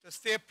to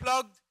stay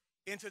plugged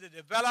into the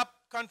developed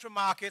country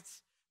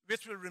markets,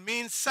 which will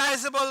remain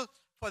sizable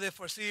for the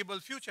foreseeable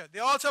future. They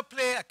also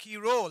play a key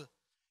role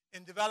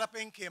in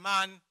developing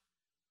Cayman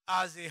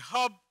as a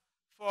hub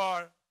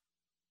for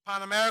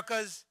Pan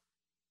America's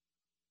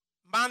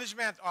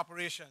management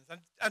operations.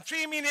 And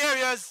three main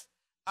areas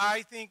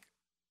I think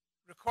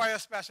require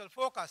special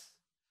focus.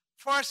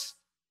 First,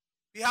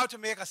 we have to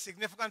make a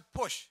significant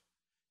push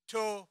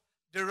to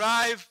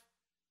derive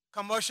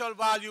commercial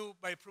value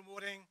by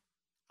promoting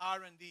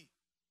R&D.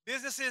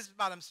 Businesses,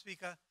 Madam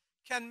Speaker,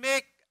 can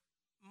make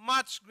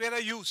much greater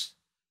use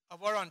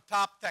of our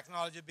untapped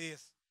technology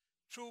base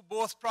through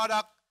both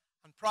product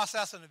and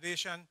process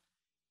innovation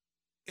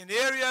in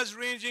areas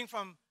ranging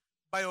from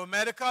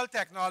biomedical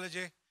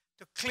technology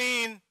to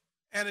clean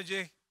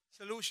energy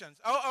solutions.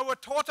 Our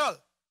total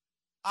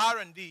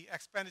R&D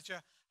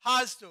expenditure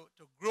has to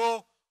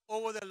grow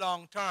over the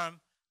long term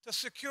to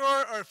secure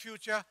our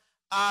future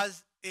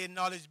as a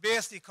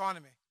knowledge-based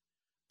economy.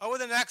 Over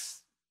the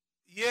next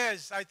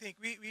years, I think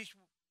we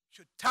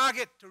should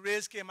target to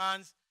raise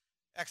Cayman's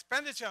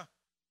expenditure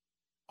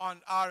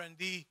on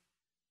R&D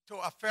to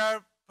a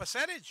fair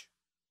percentage,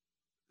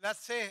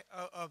 let's say,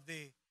 of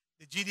the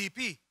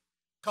GDP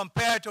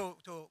compared to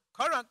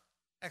current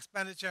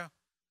expenditure,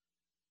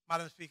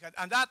 Madam Speaker.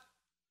 And that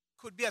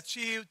could be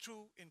achieved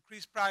through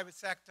increased private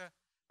sector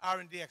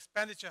R&D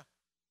expenditure,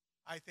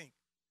 I think.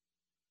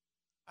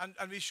 And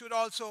we should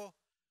also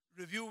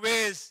review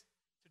ways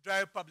to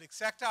drive public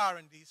sector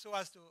R&D so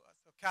as to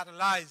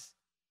catalyze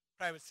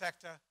private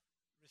sector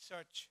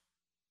research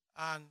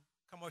and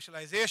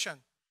commercialization.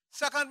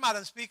 Second,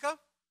 Madam Speaker,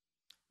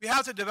 we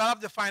have to develop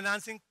the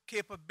financing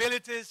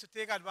capabilities to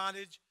take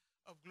advantage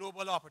of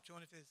global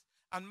opportunities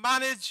and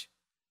manage,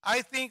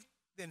 I think,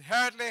 the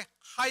inherently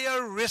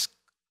higher risk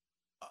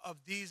of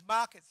these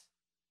markets.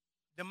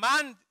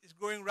 Demand is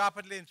growing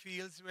rapidly in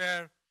fields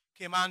where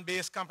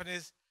Cayman-based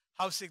companies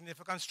have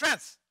significant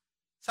strengths,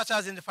 such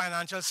as in the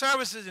financial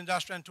services,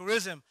 industry, and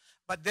tourism.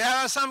 But there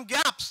are some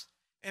gaps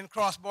in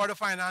cross-border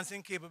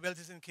financing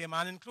capabilities in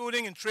Cayman,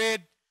 including in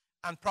trade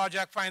and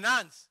project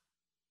finance.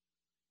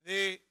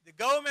 The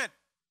government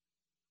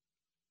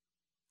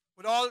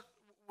would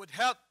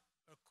help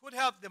or could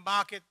help the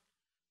market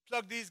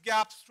plug these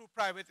gaps through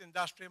private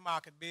industry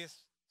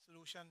market-based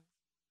solutions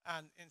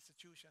and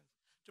institutions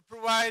to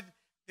provide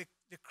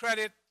the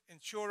credit,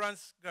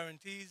 insurance,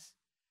 guarantees,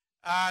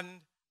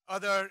 and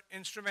other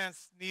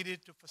instruments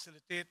needed to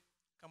facilitate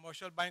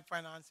commercial bank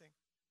financing.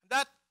 And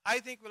that, I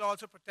think, will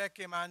also protect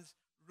Cayman's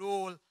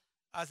role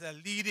as a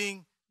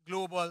leading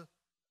global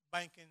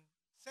banking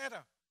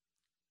center.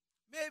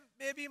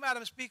 Maybe,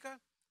 Madam Speaker,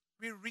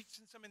 we're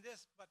reaching some in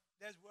this, but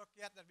there's work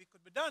yet that we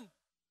could be done.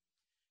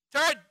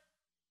 Third,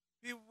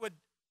 we would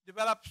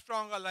develop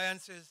strong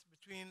alliances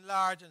between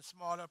large and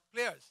smaller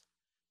players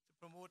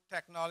to promote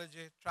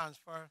technology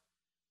transfer,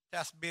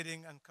 test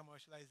bidding, and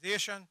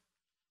commercialization,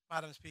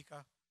 Madam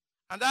Speaker.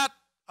 And that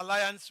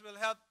alliance will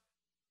help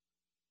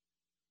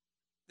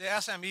the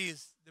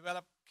SMEs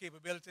develop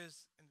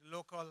capabilities in the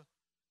local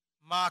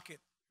market,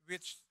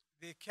 which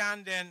they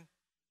can then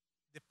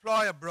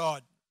deploy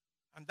abroad.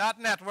 And that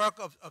network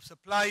of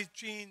supply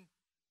chain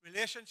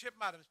relationship,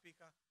 Madam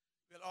Speaker,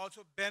 will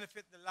also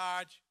benefit the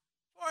larger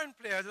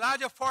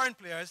foreign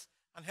players,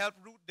 and help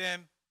root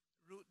them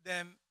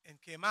in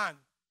Cayman.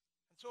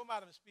 And so,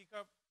 Madam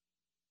Speaker,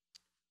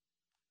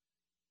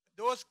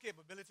 those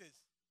capabilities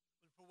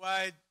will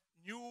provide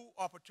new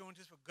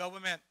opportunities for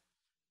government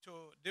to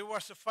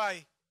diversify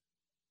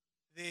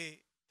the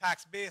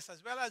tax base,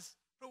 as well as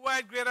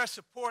provide greater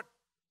support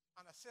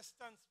and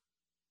assistance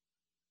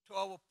to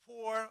our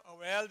poor,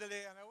 our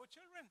elderly, and our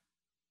children.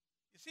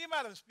 You see,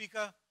 Madam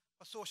Speaker,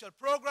 for social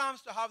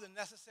programs to have the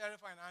necessary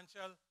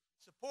financial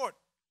support,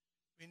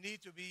 we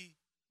need to be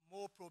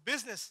more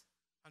pro-business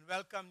and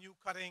welcome new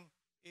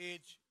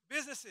cutting-edge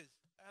businesses.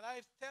 And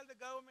I tell the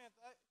government,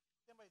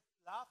 they might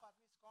laugh at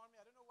me, scorn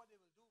me, I don't know what they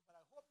will do, but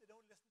I hope they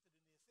don't listen to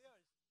the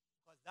naysayers,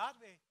 because that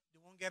way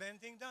they won't get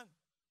anything done.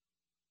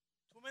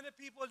 Too many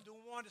people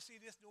don't want to see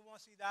this, don't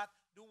want to see that,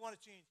 don't want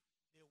to change.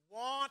 They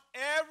want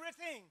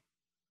everything,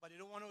 but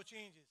they don't want no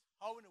changes.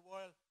 How in the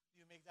world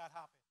do you make that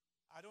happen?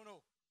 I don't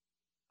know.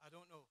 I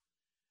don't know.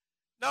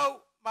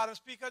 Now, Madam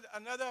Speaker,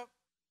 another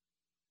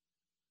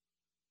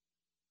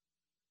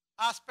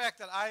aspect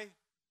that I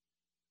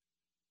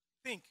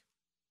think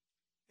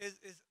is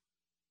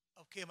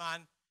of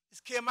Cayman is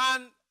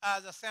Cayman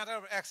as a center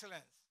of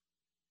excellence.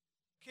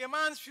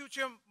 Cayman's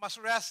future must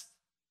rest,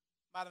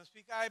 Madam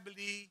Speaker, I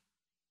believe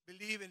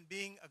in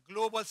being a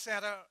global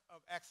center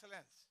of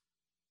excellence.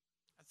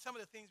 And some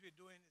of the things we're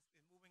doing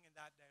is moving in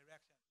that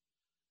direction.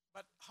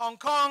 But Hong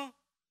Kong,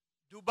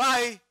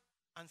 Dubai,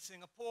 and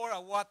Singapore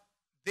are what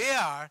they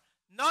are,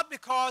 not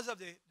because of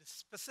the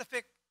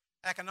specific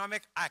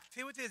economic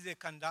activities they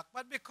conduct,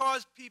 but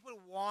because people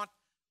want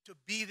to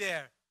be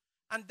there.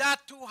 And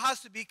that too has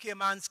to be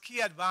Cayman's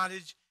key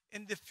advantage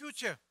in the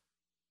future.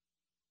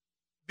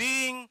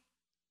 Being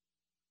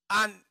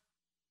an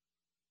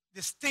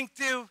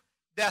distinctive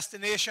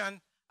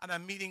destination and a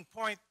meeting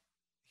point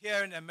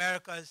here in the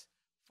Americas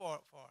for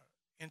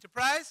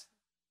enterprise,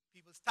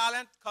 people's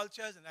talent,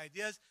 cultures, and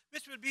ideas,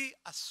 which will be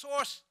a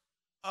source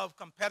of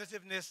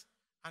competitiveness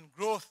and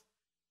growth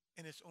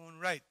in its own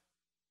right.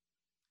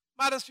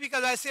 Madam Speaker,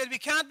 as I said, we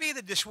can't be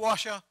the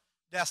dishwasher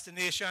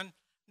destination,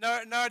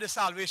 nor the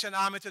Salvation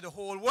Army to the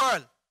whole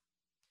world.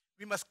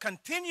 We must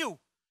continue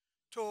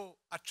to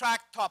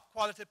attract top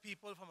quality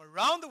people from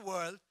around the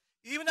world,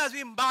 even as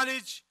we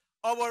manage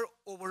our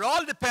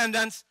overall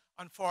dependence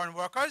on foreign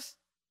workers.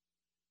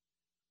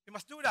 We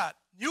must do that.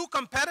 New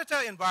competitor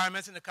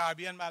environments in the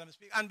Caribbean, Madam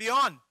Speaker, and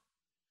beyond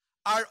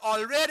are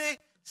already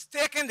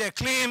staking their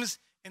claims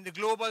in the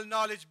global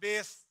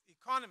knowledge-based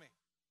economy.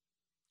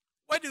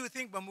 Why do you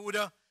think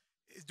Bermuda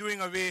is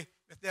doing away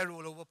with their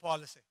rollover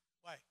policy?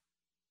 Why?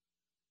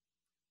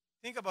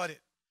 Think about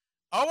it.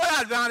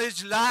 Our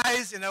advantage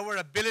lies in our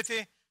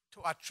ability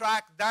to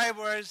attract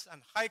diverse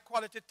and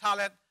high-quality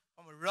talent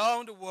from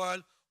around the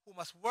world who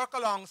must work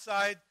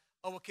alongside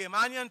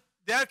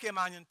their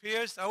Caymanian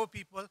peers, our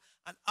people,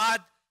 and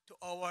add to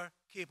our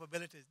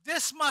capabilities.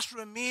 This must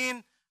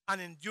remain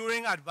an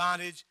enduring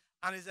advantage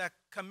and is a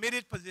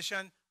committed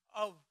position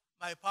of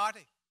my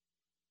party.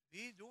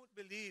 We don't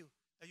believe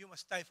that you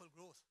must stifle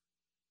growth.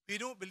 We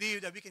don't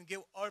believe that we can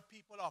give our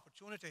people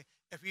opportunity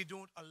if we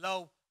don't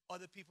allow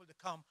other people to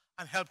come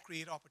and help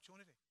create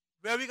opportunity.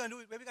 Where are we going to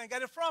do it? Where are we going to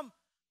get it from?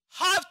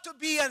 Have to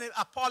be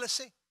a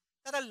policy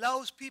that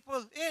allows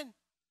people in.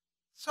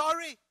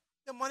 Sorry,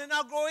 the money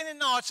not growing in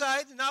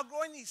Northside, not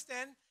growing in East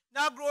End,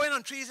 not growing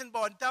on trees in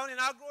Bordentown, and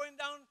not growing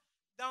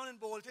down in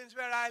Bolton's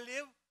where I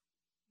live,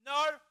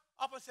 nor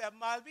up on 7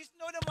 Mile Beach.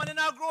 No, the money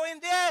not growing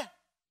there.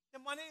 The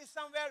money is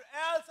somewhere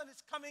else, and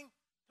it's coming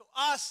to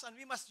us, and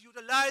we must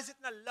utilize it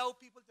and allow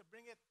people to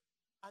bring it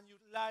and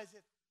utilize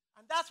it.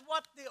 And that's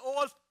what the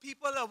old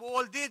people of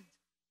old did,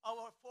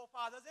 our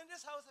forefathers in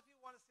this house, if you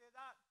want to say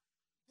that.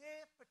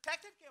 They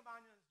protected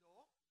Caymanians,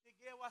 though. They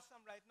gave us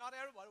some right. Not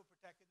everybody will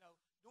protect it now.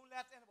 Don't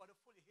let anybody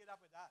fully hit up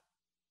with that.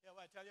 Hear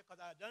what I tell you?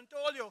 Because I done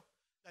told you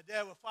that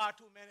there were far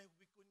too many who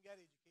we couldn't get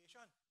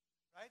education.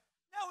 Right?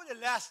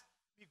 Nevertheless,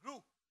 we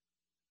grew.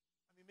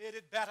 And we made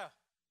it better.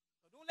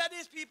 So don't let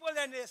these people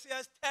and they say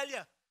us tell you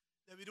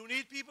that we don't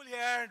need people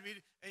here and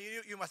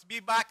you must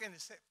be back in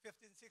the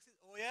 50s and 60s.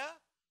 Oh, yeah?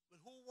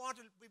 Well, who want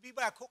to be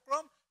by a cook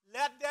room?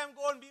 Let them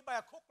go and be by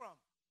a cook room.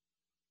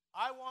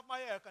 I want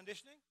my air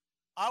conditioning.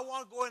 I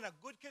want to go in a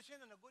good kitchen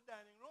and a good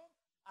dining room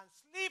and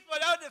sleep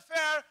without the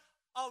fear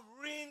of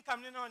rain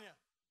coming on you.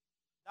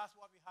 That's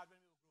what we had when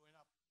we were growing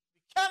up.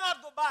 We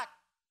cannot go back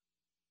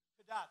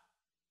to that.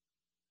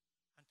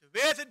 And the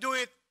way to do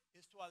it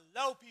is to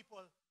allow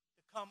people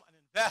to come and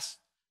invest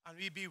and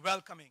we be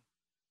welcoming.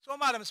 So,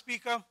 Madam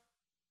Speaker,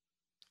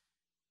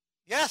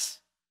 yes,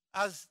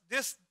 as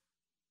this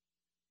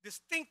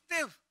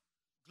distinctive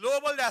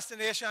global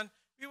destination,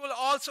 we will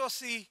also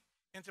see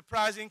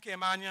enterprising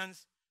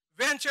Caymanians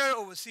venture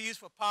overseas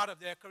for part of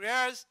their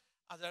careers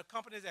as their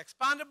companies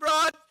expand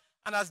abroad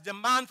and as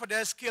demand for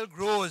their skill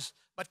grows.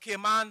 But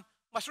Cayman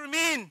must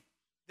remain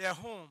their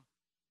home,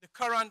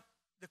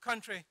 the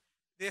country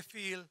they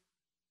feel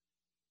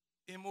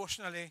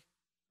emotionally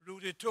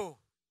rooted to.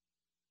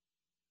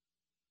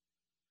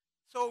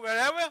 So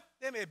wherever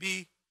they may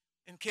be,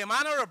 in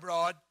Cayman or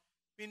abroad,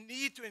 we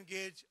need to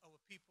engage our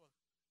people.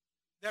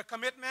 Their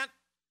commitment,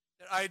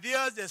 their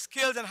ideas, their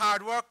skills, and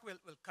hard work will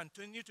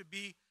continue to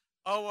be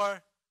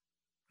our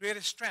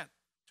greatest strength.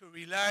 To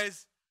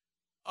realize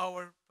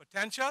our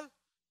potential,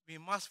 we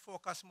must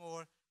focus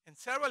more in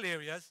several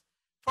areas.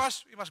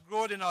 First, we must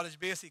grow the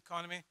knowledge-based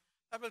economy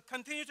that will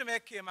continue to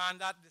make Cayman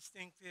that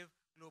distinctive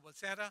global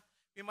center.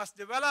 We must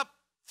develop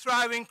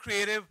thriving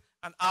creative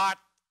and art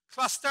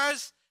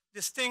clusters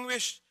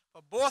distinguished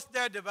for both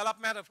their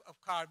development of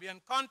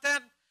Caribbean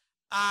content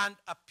and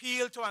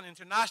appeal to an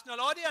international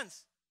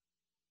audience.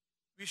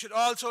 We should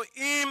also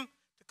aim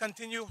to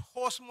continue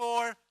host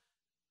more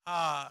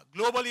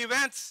global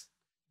events,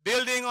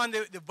 building on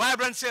the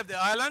vibrancy of the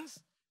islands.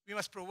 We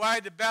must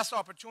provide the best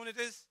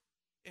opportunities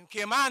in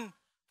Cayman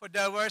for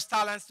diverse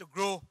talents to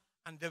grow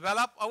and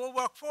develop. Our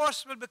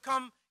workforce will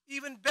become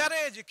even better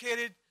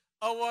educated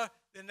over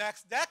the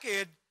next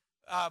decade.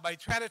 By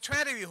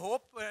 2020, we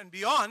hope, and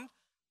beyond.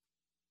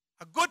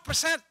 A good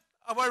percent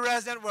of our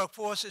resident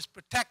workforce is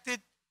protected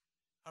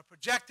or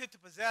projected to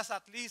possess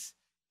at least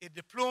a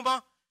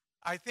diploma,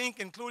 I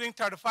think including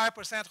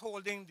 35%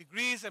 holding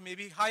degrees or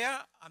maybe higher.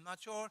 I'm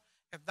not sure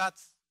if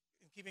that's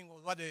in keeping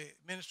with what the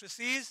ministry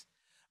sees.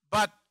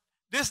 But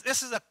this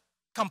is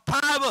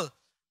comparable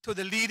to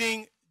the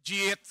leading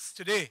G8s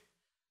today.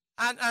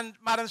 And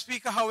Madam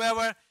Speaker,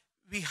 however,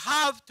 we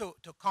have to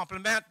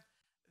complement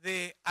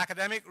the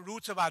academic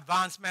routes of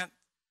advancement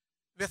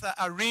with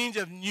a range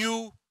of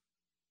new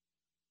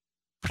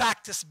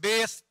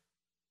practice-based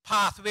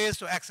pathways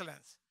to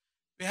excellence.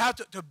 We have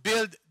to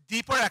build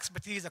deeper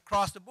expertise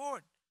across the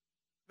board,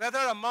 whether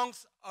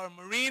amongst our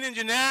marine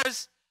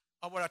engineers,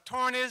 our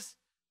attorneys,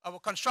 our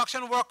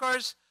construction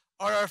workers,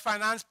 or our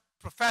finance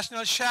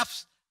professional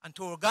chefs and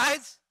tour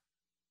guides,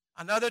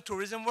 and other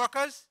tourism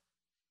workers.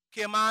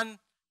 Cayman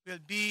will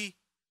be,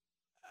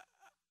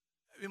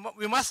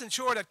 we must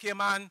ensure that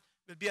Cayman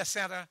will be a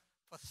center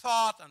for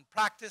thought and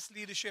practice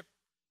leadership,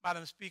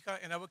 Madam Speaker,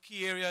 in our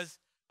key areas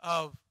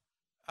of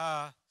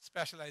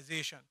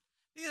specialization.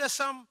 These are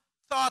some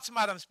thoughts,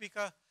 Madam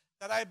Speaker,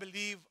 that I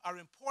believe are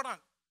important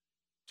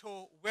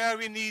to where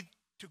we need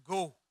to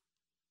go.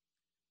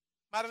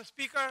 Madam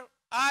Speaker,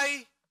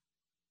 I,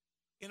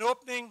 in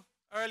opening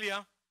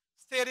earlier,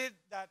 stated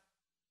that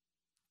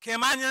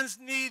Caymanians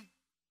need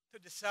to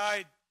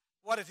decide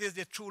what it is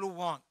they truly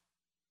want.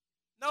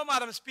 Now,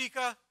 Madam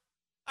Speaker,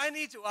 I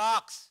need to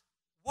ask,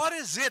 what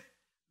is it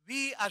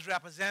we as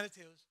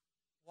representatives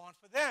want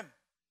for them?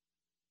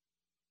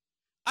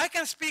 I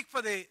can speak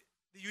for the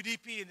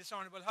UDP in this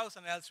Honorable House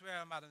and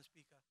elsewhere, Madam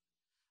Speaker.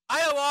 I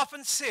have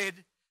often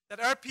said that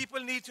our people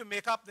need to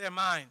make up their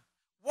mind.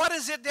 What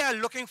is it they are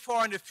looking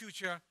for in the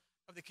future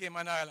of the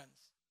Cayman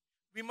Islands?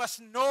 We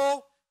must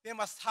know they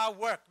must have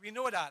work. We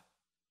know that.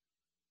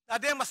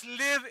 That they must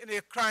live in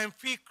a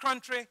crime-free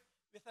country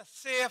with a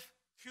safe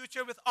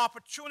future, with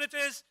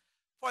opportunities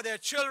for their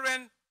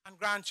children and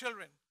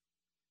grandchildren.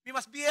 We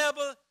must be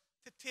able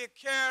to take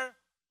care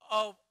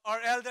of our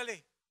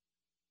elderly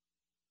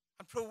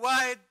and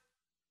provide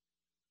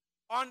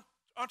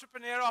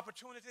entrepreneurial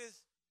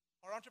opportunities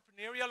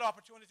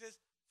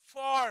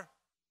for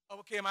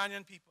our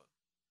Caymanian people.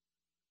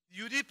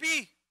 The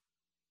UDP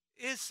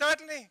is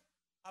certainly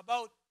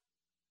about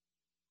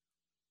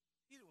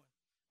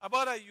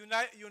a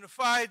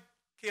unified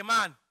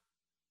Cayman.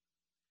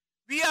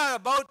 We are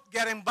about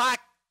getting back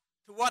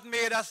to what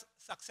made us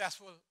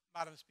successful,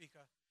 Madam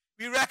Speaker.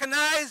 We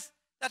recognize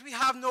that we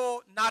have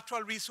no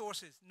natural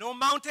resources, no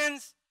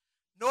mountains,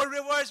 no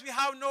rivers, we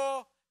have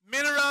no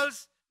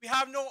minerals, we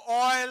have no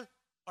oil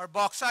or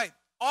bauxite.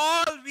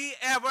 All we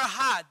ever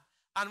had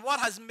and what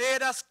has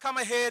made us come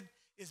ahead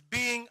is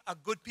being a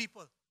good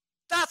people.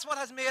 That's what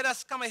has made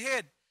us come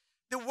ahead.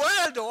 The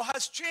world, though,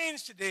 has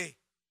changed today.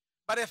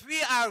 But if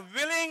we are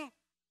willing,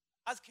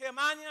 as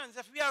Caymanians,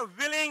 if we are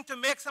willing to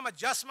make some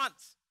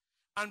adjustments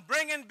and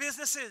bring in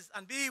businesses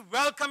and be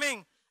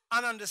welcoming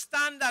and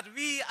understand that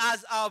we,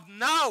 as of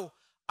now,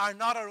 are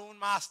not our own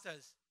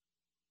masters.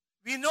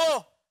 We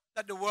know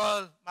that the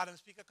world, Madam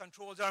Speaker,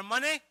 controls our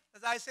money.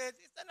 As I said,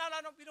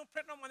 no, we don't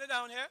print no money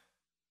down here.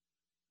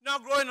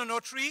 Not growing on no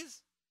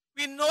trees.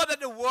 We know that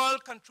the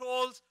world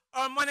controls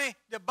our money,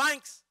 the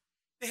banks,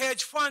 the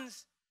hedge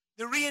funds,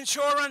 the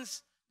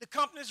reinsurance, the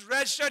companies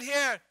registered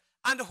here,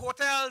 and the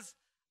hotels,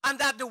 and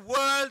that the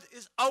world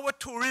is our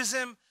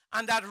tourism,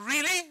 and that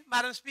really,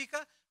 Madam Speaker,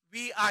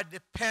 we are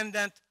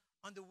dependent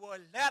on the world.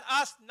 Let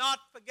us not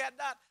forget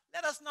that.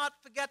 Let us not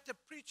forget to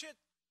preach it.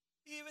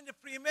 Even the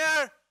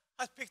Premier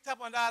has picked up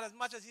on that as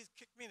much as he's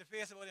kicked me in the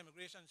face about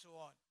immigration and so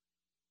on.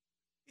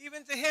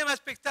 Even to him has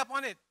picked up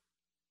on it.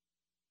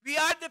 We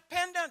are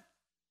dependent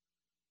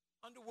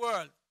on the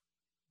world.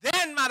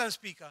 Then, Madam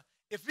Speaker,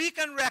 if we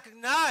can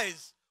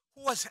recognize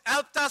who has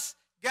helped us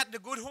get the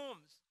good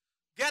homes,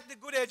 get the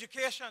good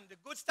education, the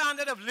good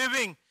standard of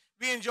living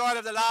we enjoyed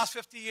over the last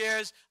 50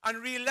 years,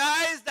 and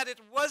realize that it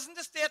wasn't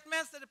the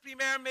statements that the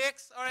Premier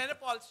makes or any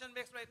politician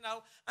makes right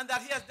now, and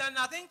that he has done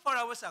nothing for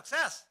our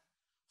success.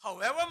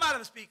 However,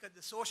 Madam Speaker,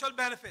 the social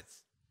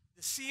benefits,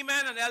 the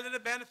seamen and elderly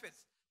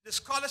benefits, the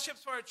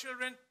scholarships for our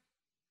children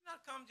did not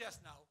come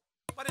just now.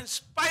 But in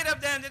spite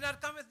of them, did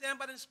not come with them,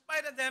 but in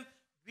spite of them,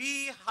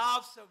 we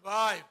have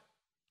survived.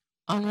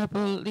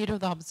 Honorable Leader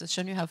of the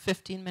Opposition, you have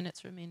 15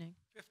 minutes remaining.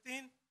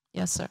 15?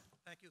 Yes, sir.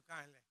 Thank you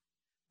kindly.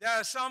 There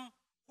are some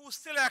who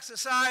still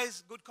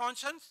exercise good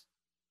conscience.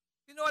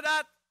 You know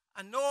that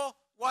and know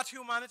what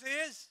humanity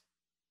is.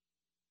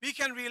 We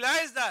can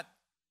realize that.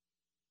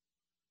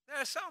 There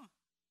are some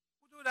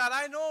who do that.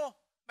 I know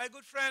my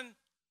good friend,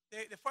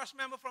 the first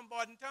member from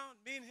Bordentown,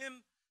 me and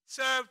him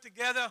served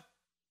together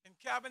in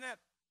cabinet.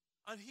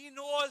 And he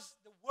knows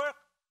the work,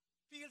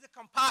 feels the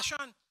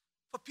compassion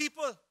for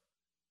people,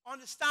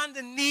 understand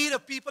the need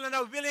of people, and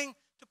are willing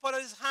to put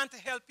out his hand to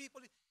help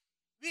people.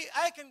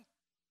 I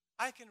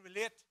can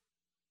relate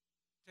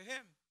to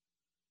him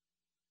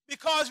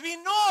because we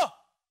know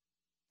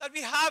that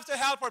we have to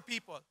help our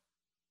people.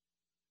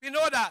 We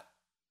know that.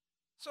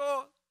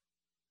 So,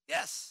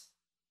 yes,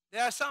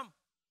 there are some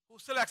who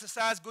still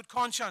exercise good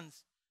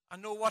conscience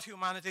and know what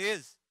humanity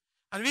is.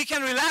 And we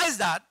can realize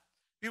that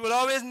we will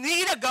always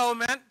need a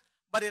government,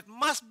 but it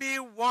must be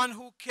one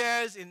who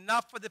cares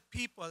enough for the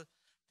people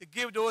to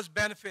give those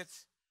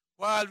benefits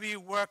while we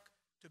work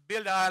to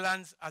build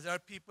islands as our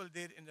people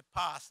did in the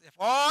past. If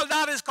all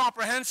that is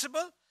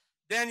comprehensible,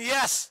 then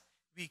yes,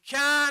 we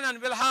can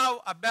and will have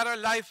a better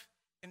life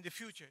in the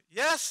future.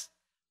 Yes,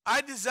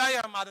 I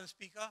desire, Madam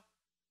Speaker,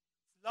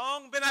 it's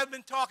long been I've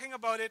been talking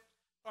about it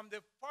from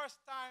the first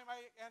time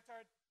I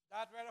entered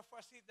that very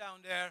first seat down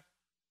there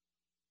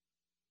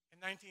in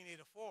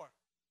 1984.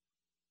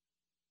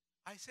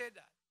 I said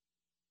that.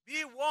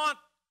 We want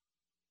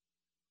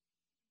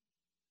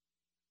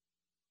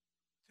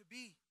to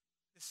be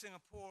the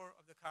Singapore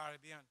of the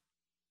Caribbean.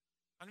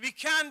 And we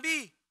can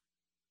be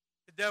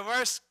the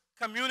diverse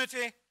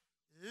community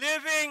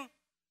living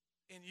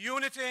in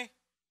unity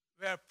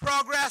where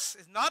progress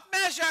is not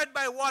measured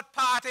by what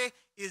party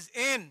is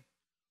in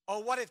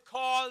or what it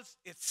calls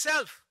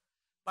itself,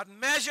 but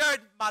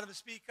measured, Madam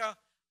Speaker,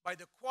 by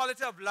the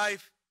quality of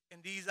life in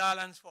these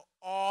islands for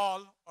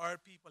all our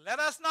people. Let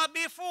us not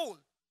be fooled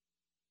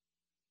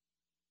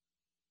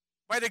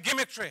by the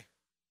gimmickry.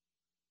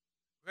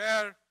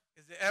 Where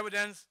is the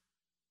evidence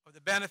of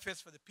the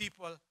benefits for the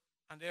people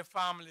and their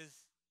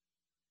families'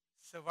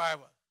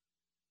 survival?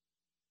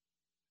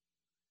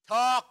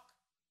 Talk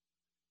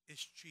is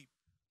cheap,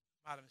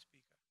 Madam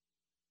Speaker.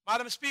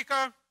 Madam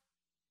Speaker,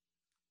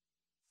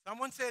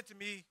 someone said to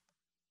me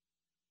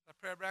at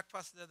prayer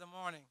breakfast the other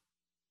morning,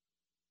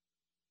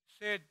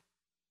 said,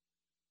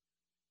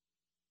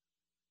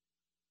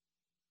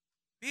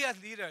 we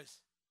as leaders,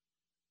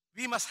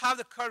 we must have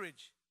the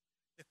courage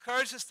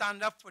to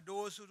stand up for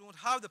those who don't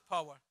have the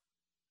power.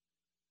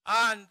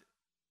 And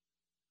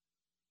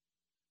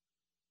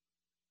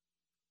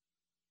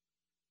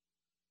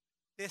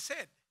they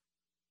said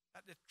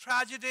that the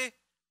tragedy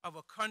of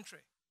a country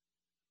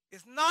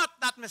is not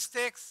that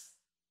mistakes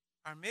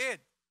are made.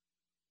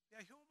 They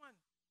are human,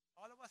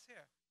 all of us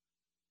here.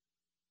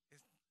 The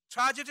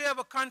tragedy of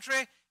a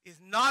country is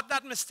not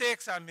that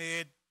mistakes are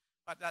made,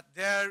 but that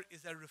there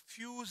is a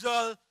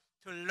refusal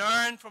to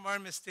learn from our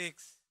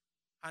mistakes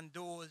and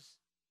those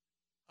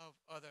of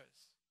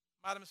others.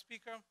 Madam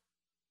Speaker,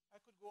 I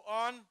could go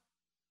on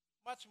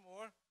much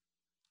more.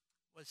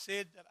 Was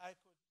said that I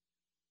could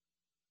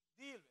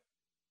deal with.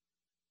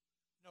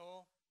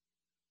 No,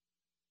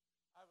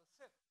 I will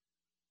sit.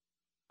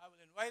 I will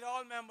invite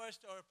all members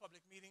to our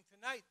public meeting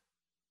tonight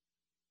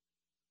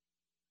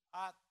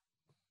at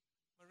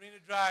Marina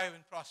Drive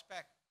in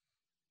Prospect.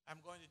 I'm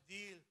going to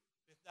deal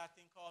with that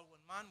thing called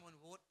one man, one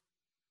vote.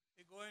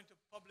 We're going to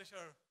publish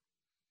our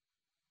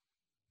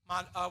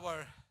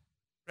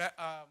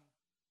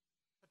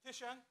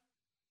petition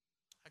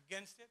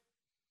against it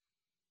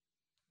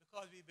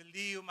because we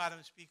believe, Madam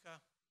Speaker,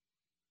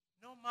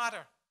 no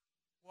matter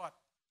what,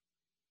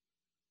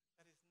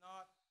 that is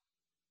not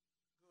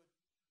good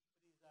for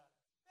these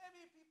islands.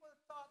 Maybe people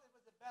thought it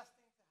was the best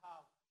thing to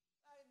have.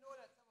 I know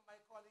that some of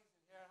my colleagues in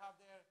here have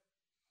their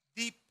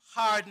deep,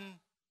 hardened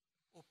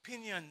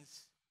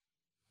opinions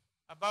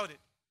about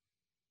it.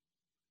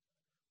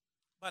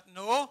 But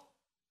no,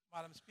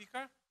 Madam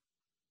Speaker,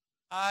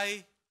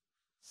 I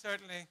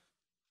certainly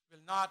will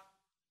not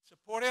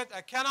support it.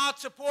 I cannot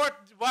support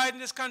dividing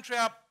this country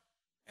up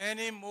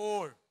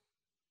anymore,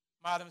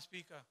 Madam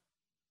Speaker.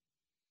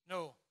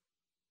 No.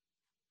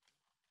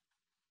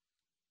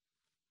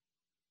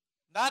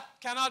 That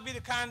cannot be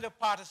the kind of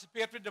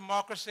participatory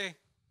democracy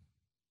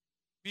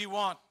we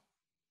want.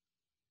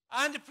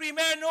 And the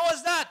Premier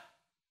knows that.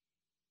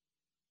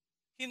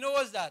 He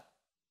knows that.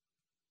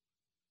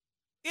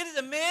 It is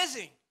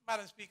amazing,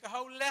 Madam Speaker,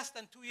 how less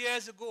than 2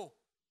 years ago,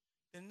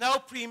 the now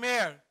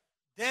Premier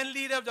then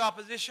leader of the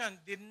opposition,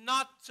 did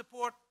not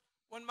support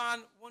one man,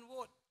 one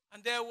vote.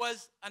 And there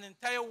was an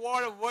entire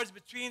war of words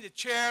between the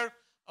chair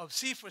of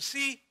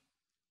C4C,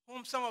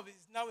 whom some of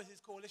his now is his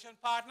coalition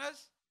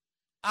partners,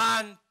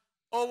 and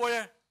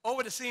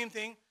over the same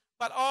thing.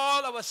 But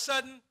all of a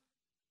sudden,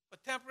 for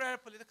temporary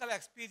political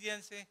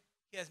expediency,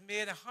 he has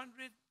made a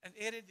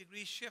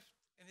 180-degree shift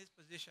in his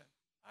position.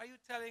 Are you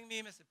telling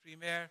me, Mr.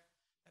 Premier,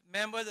 that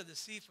members of the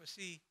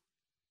C4C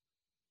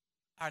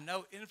are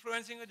now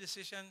influencing a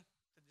decision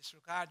to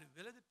disregard the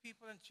will of the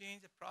people and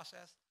change the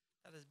process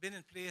that has been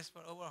in place for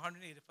over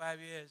 185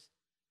 years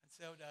and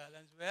served the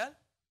islands well?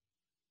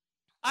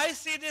 I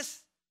see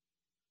this,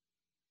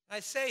 and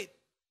I say it,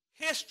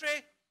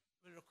 history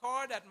will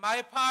record that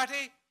my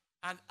party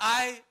and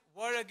I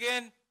were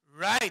again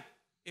right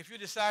if you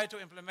decide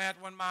to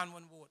implement one man,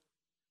 one vote.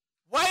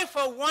 Why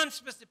for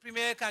once, Mr.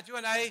 Premier, can't you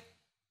and I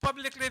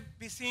publicly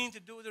be seen to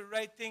do the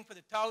right thing for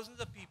the thousands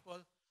of people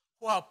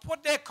who have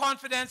put their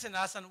confidence in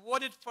us and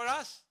voted for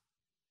us?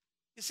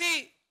 You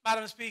see,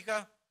 Madam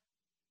Speaker,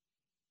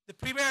 the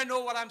Premier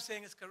knows what I'm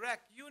saying is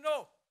correct. You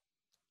know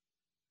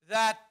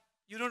that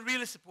you don't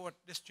really support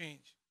this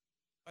change.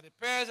 But it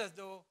appears as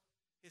though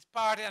his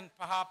party and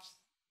perhaps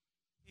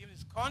even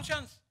his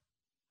conscience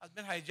has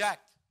been hijacked.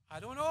 I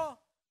don't know.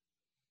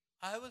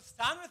 I will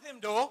stand with him,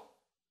 though,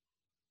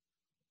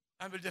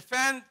 and will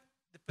defend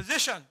the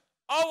position,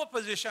 our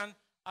position,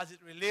 as it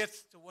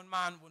relates to one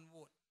man, one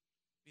vote.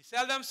 We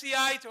seldom see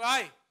eye to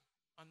eye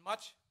on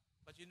much,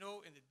 but you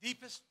know in the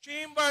deepest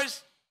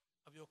chambers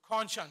of your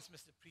conscience,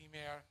 Mr.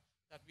 Premier,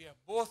 that we are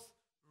both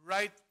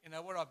right in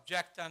our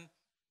objection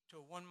to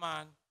one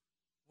man,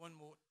 one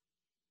vote,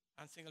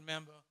 and single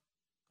member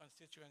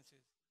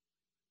constituencies.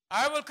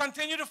 I will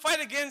continue to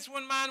fight against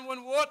one man,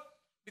 one vote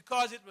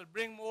because it will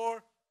bring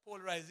more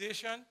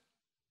polarization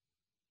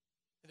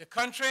in the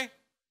country,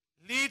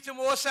 lead to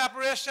more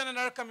separation in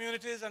our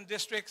communities and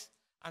districts,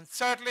 and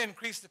certainly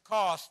increase the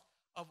cost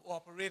of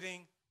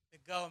operating the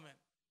government.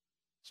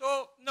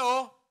 So,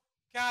 no,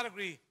 can't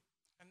agree.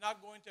 I'm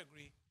not going to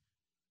agree.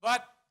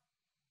 But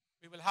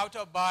we will have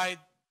to abide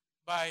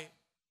by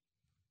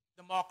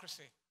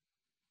democracy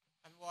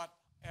and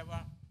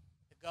whatever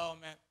the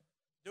government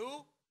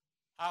do.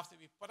 After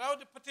we put out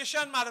the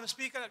petition, Madam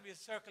Speaker, that we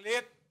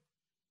circulate,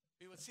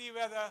 we will see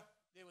whether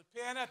they will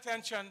pay any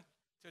attention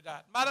to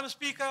that. Madam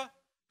Speaker,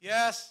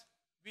 yes,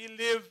 we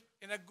live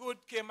in a good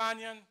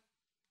Caymanian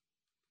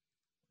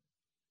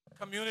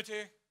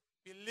community.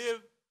 We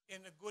live in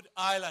a good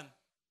island.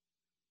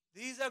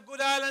 These are good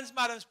islands,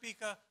 Madam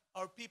Speaker.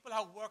 Our people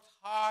have worked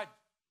hard.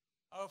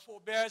 Our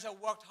forebears have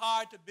worked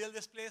hard to build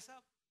this place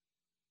up.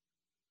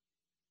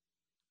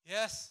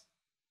 Yes,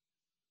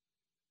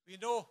 we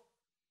know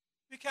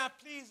we can't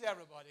please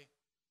everybody,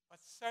 but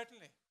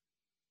certainly,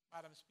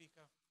 Madam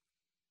Speaker,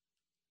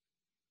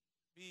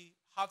 we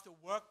have to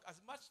work as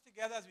much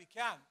together as we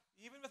can,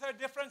 even with our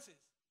differences,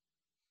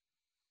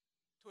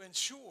 to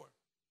ensure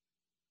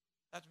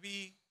that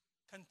we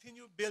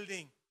continue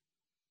building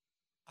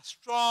a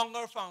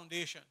stronger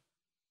foundation.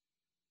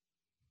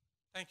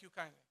 Thank you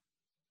kindly.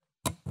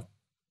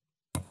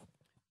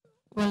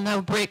 We'll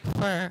now break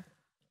for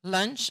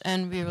lunch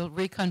and we will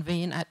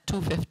reconvene at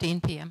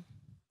 2:15 p.m.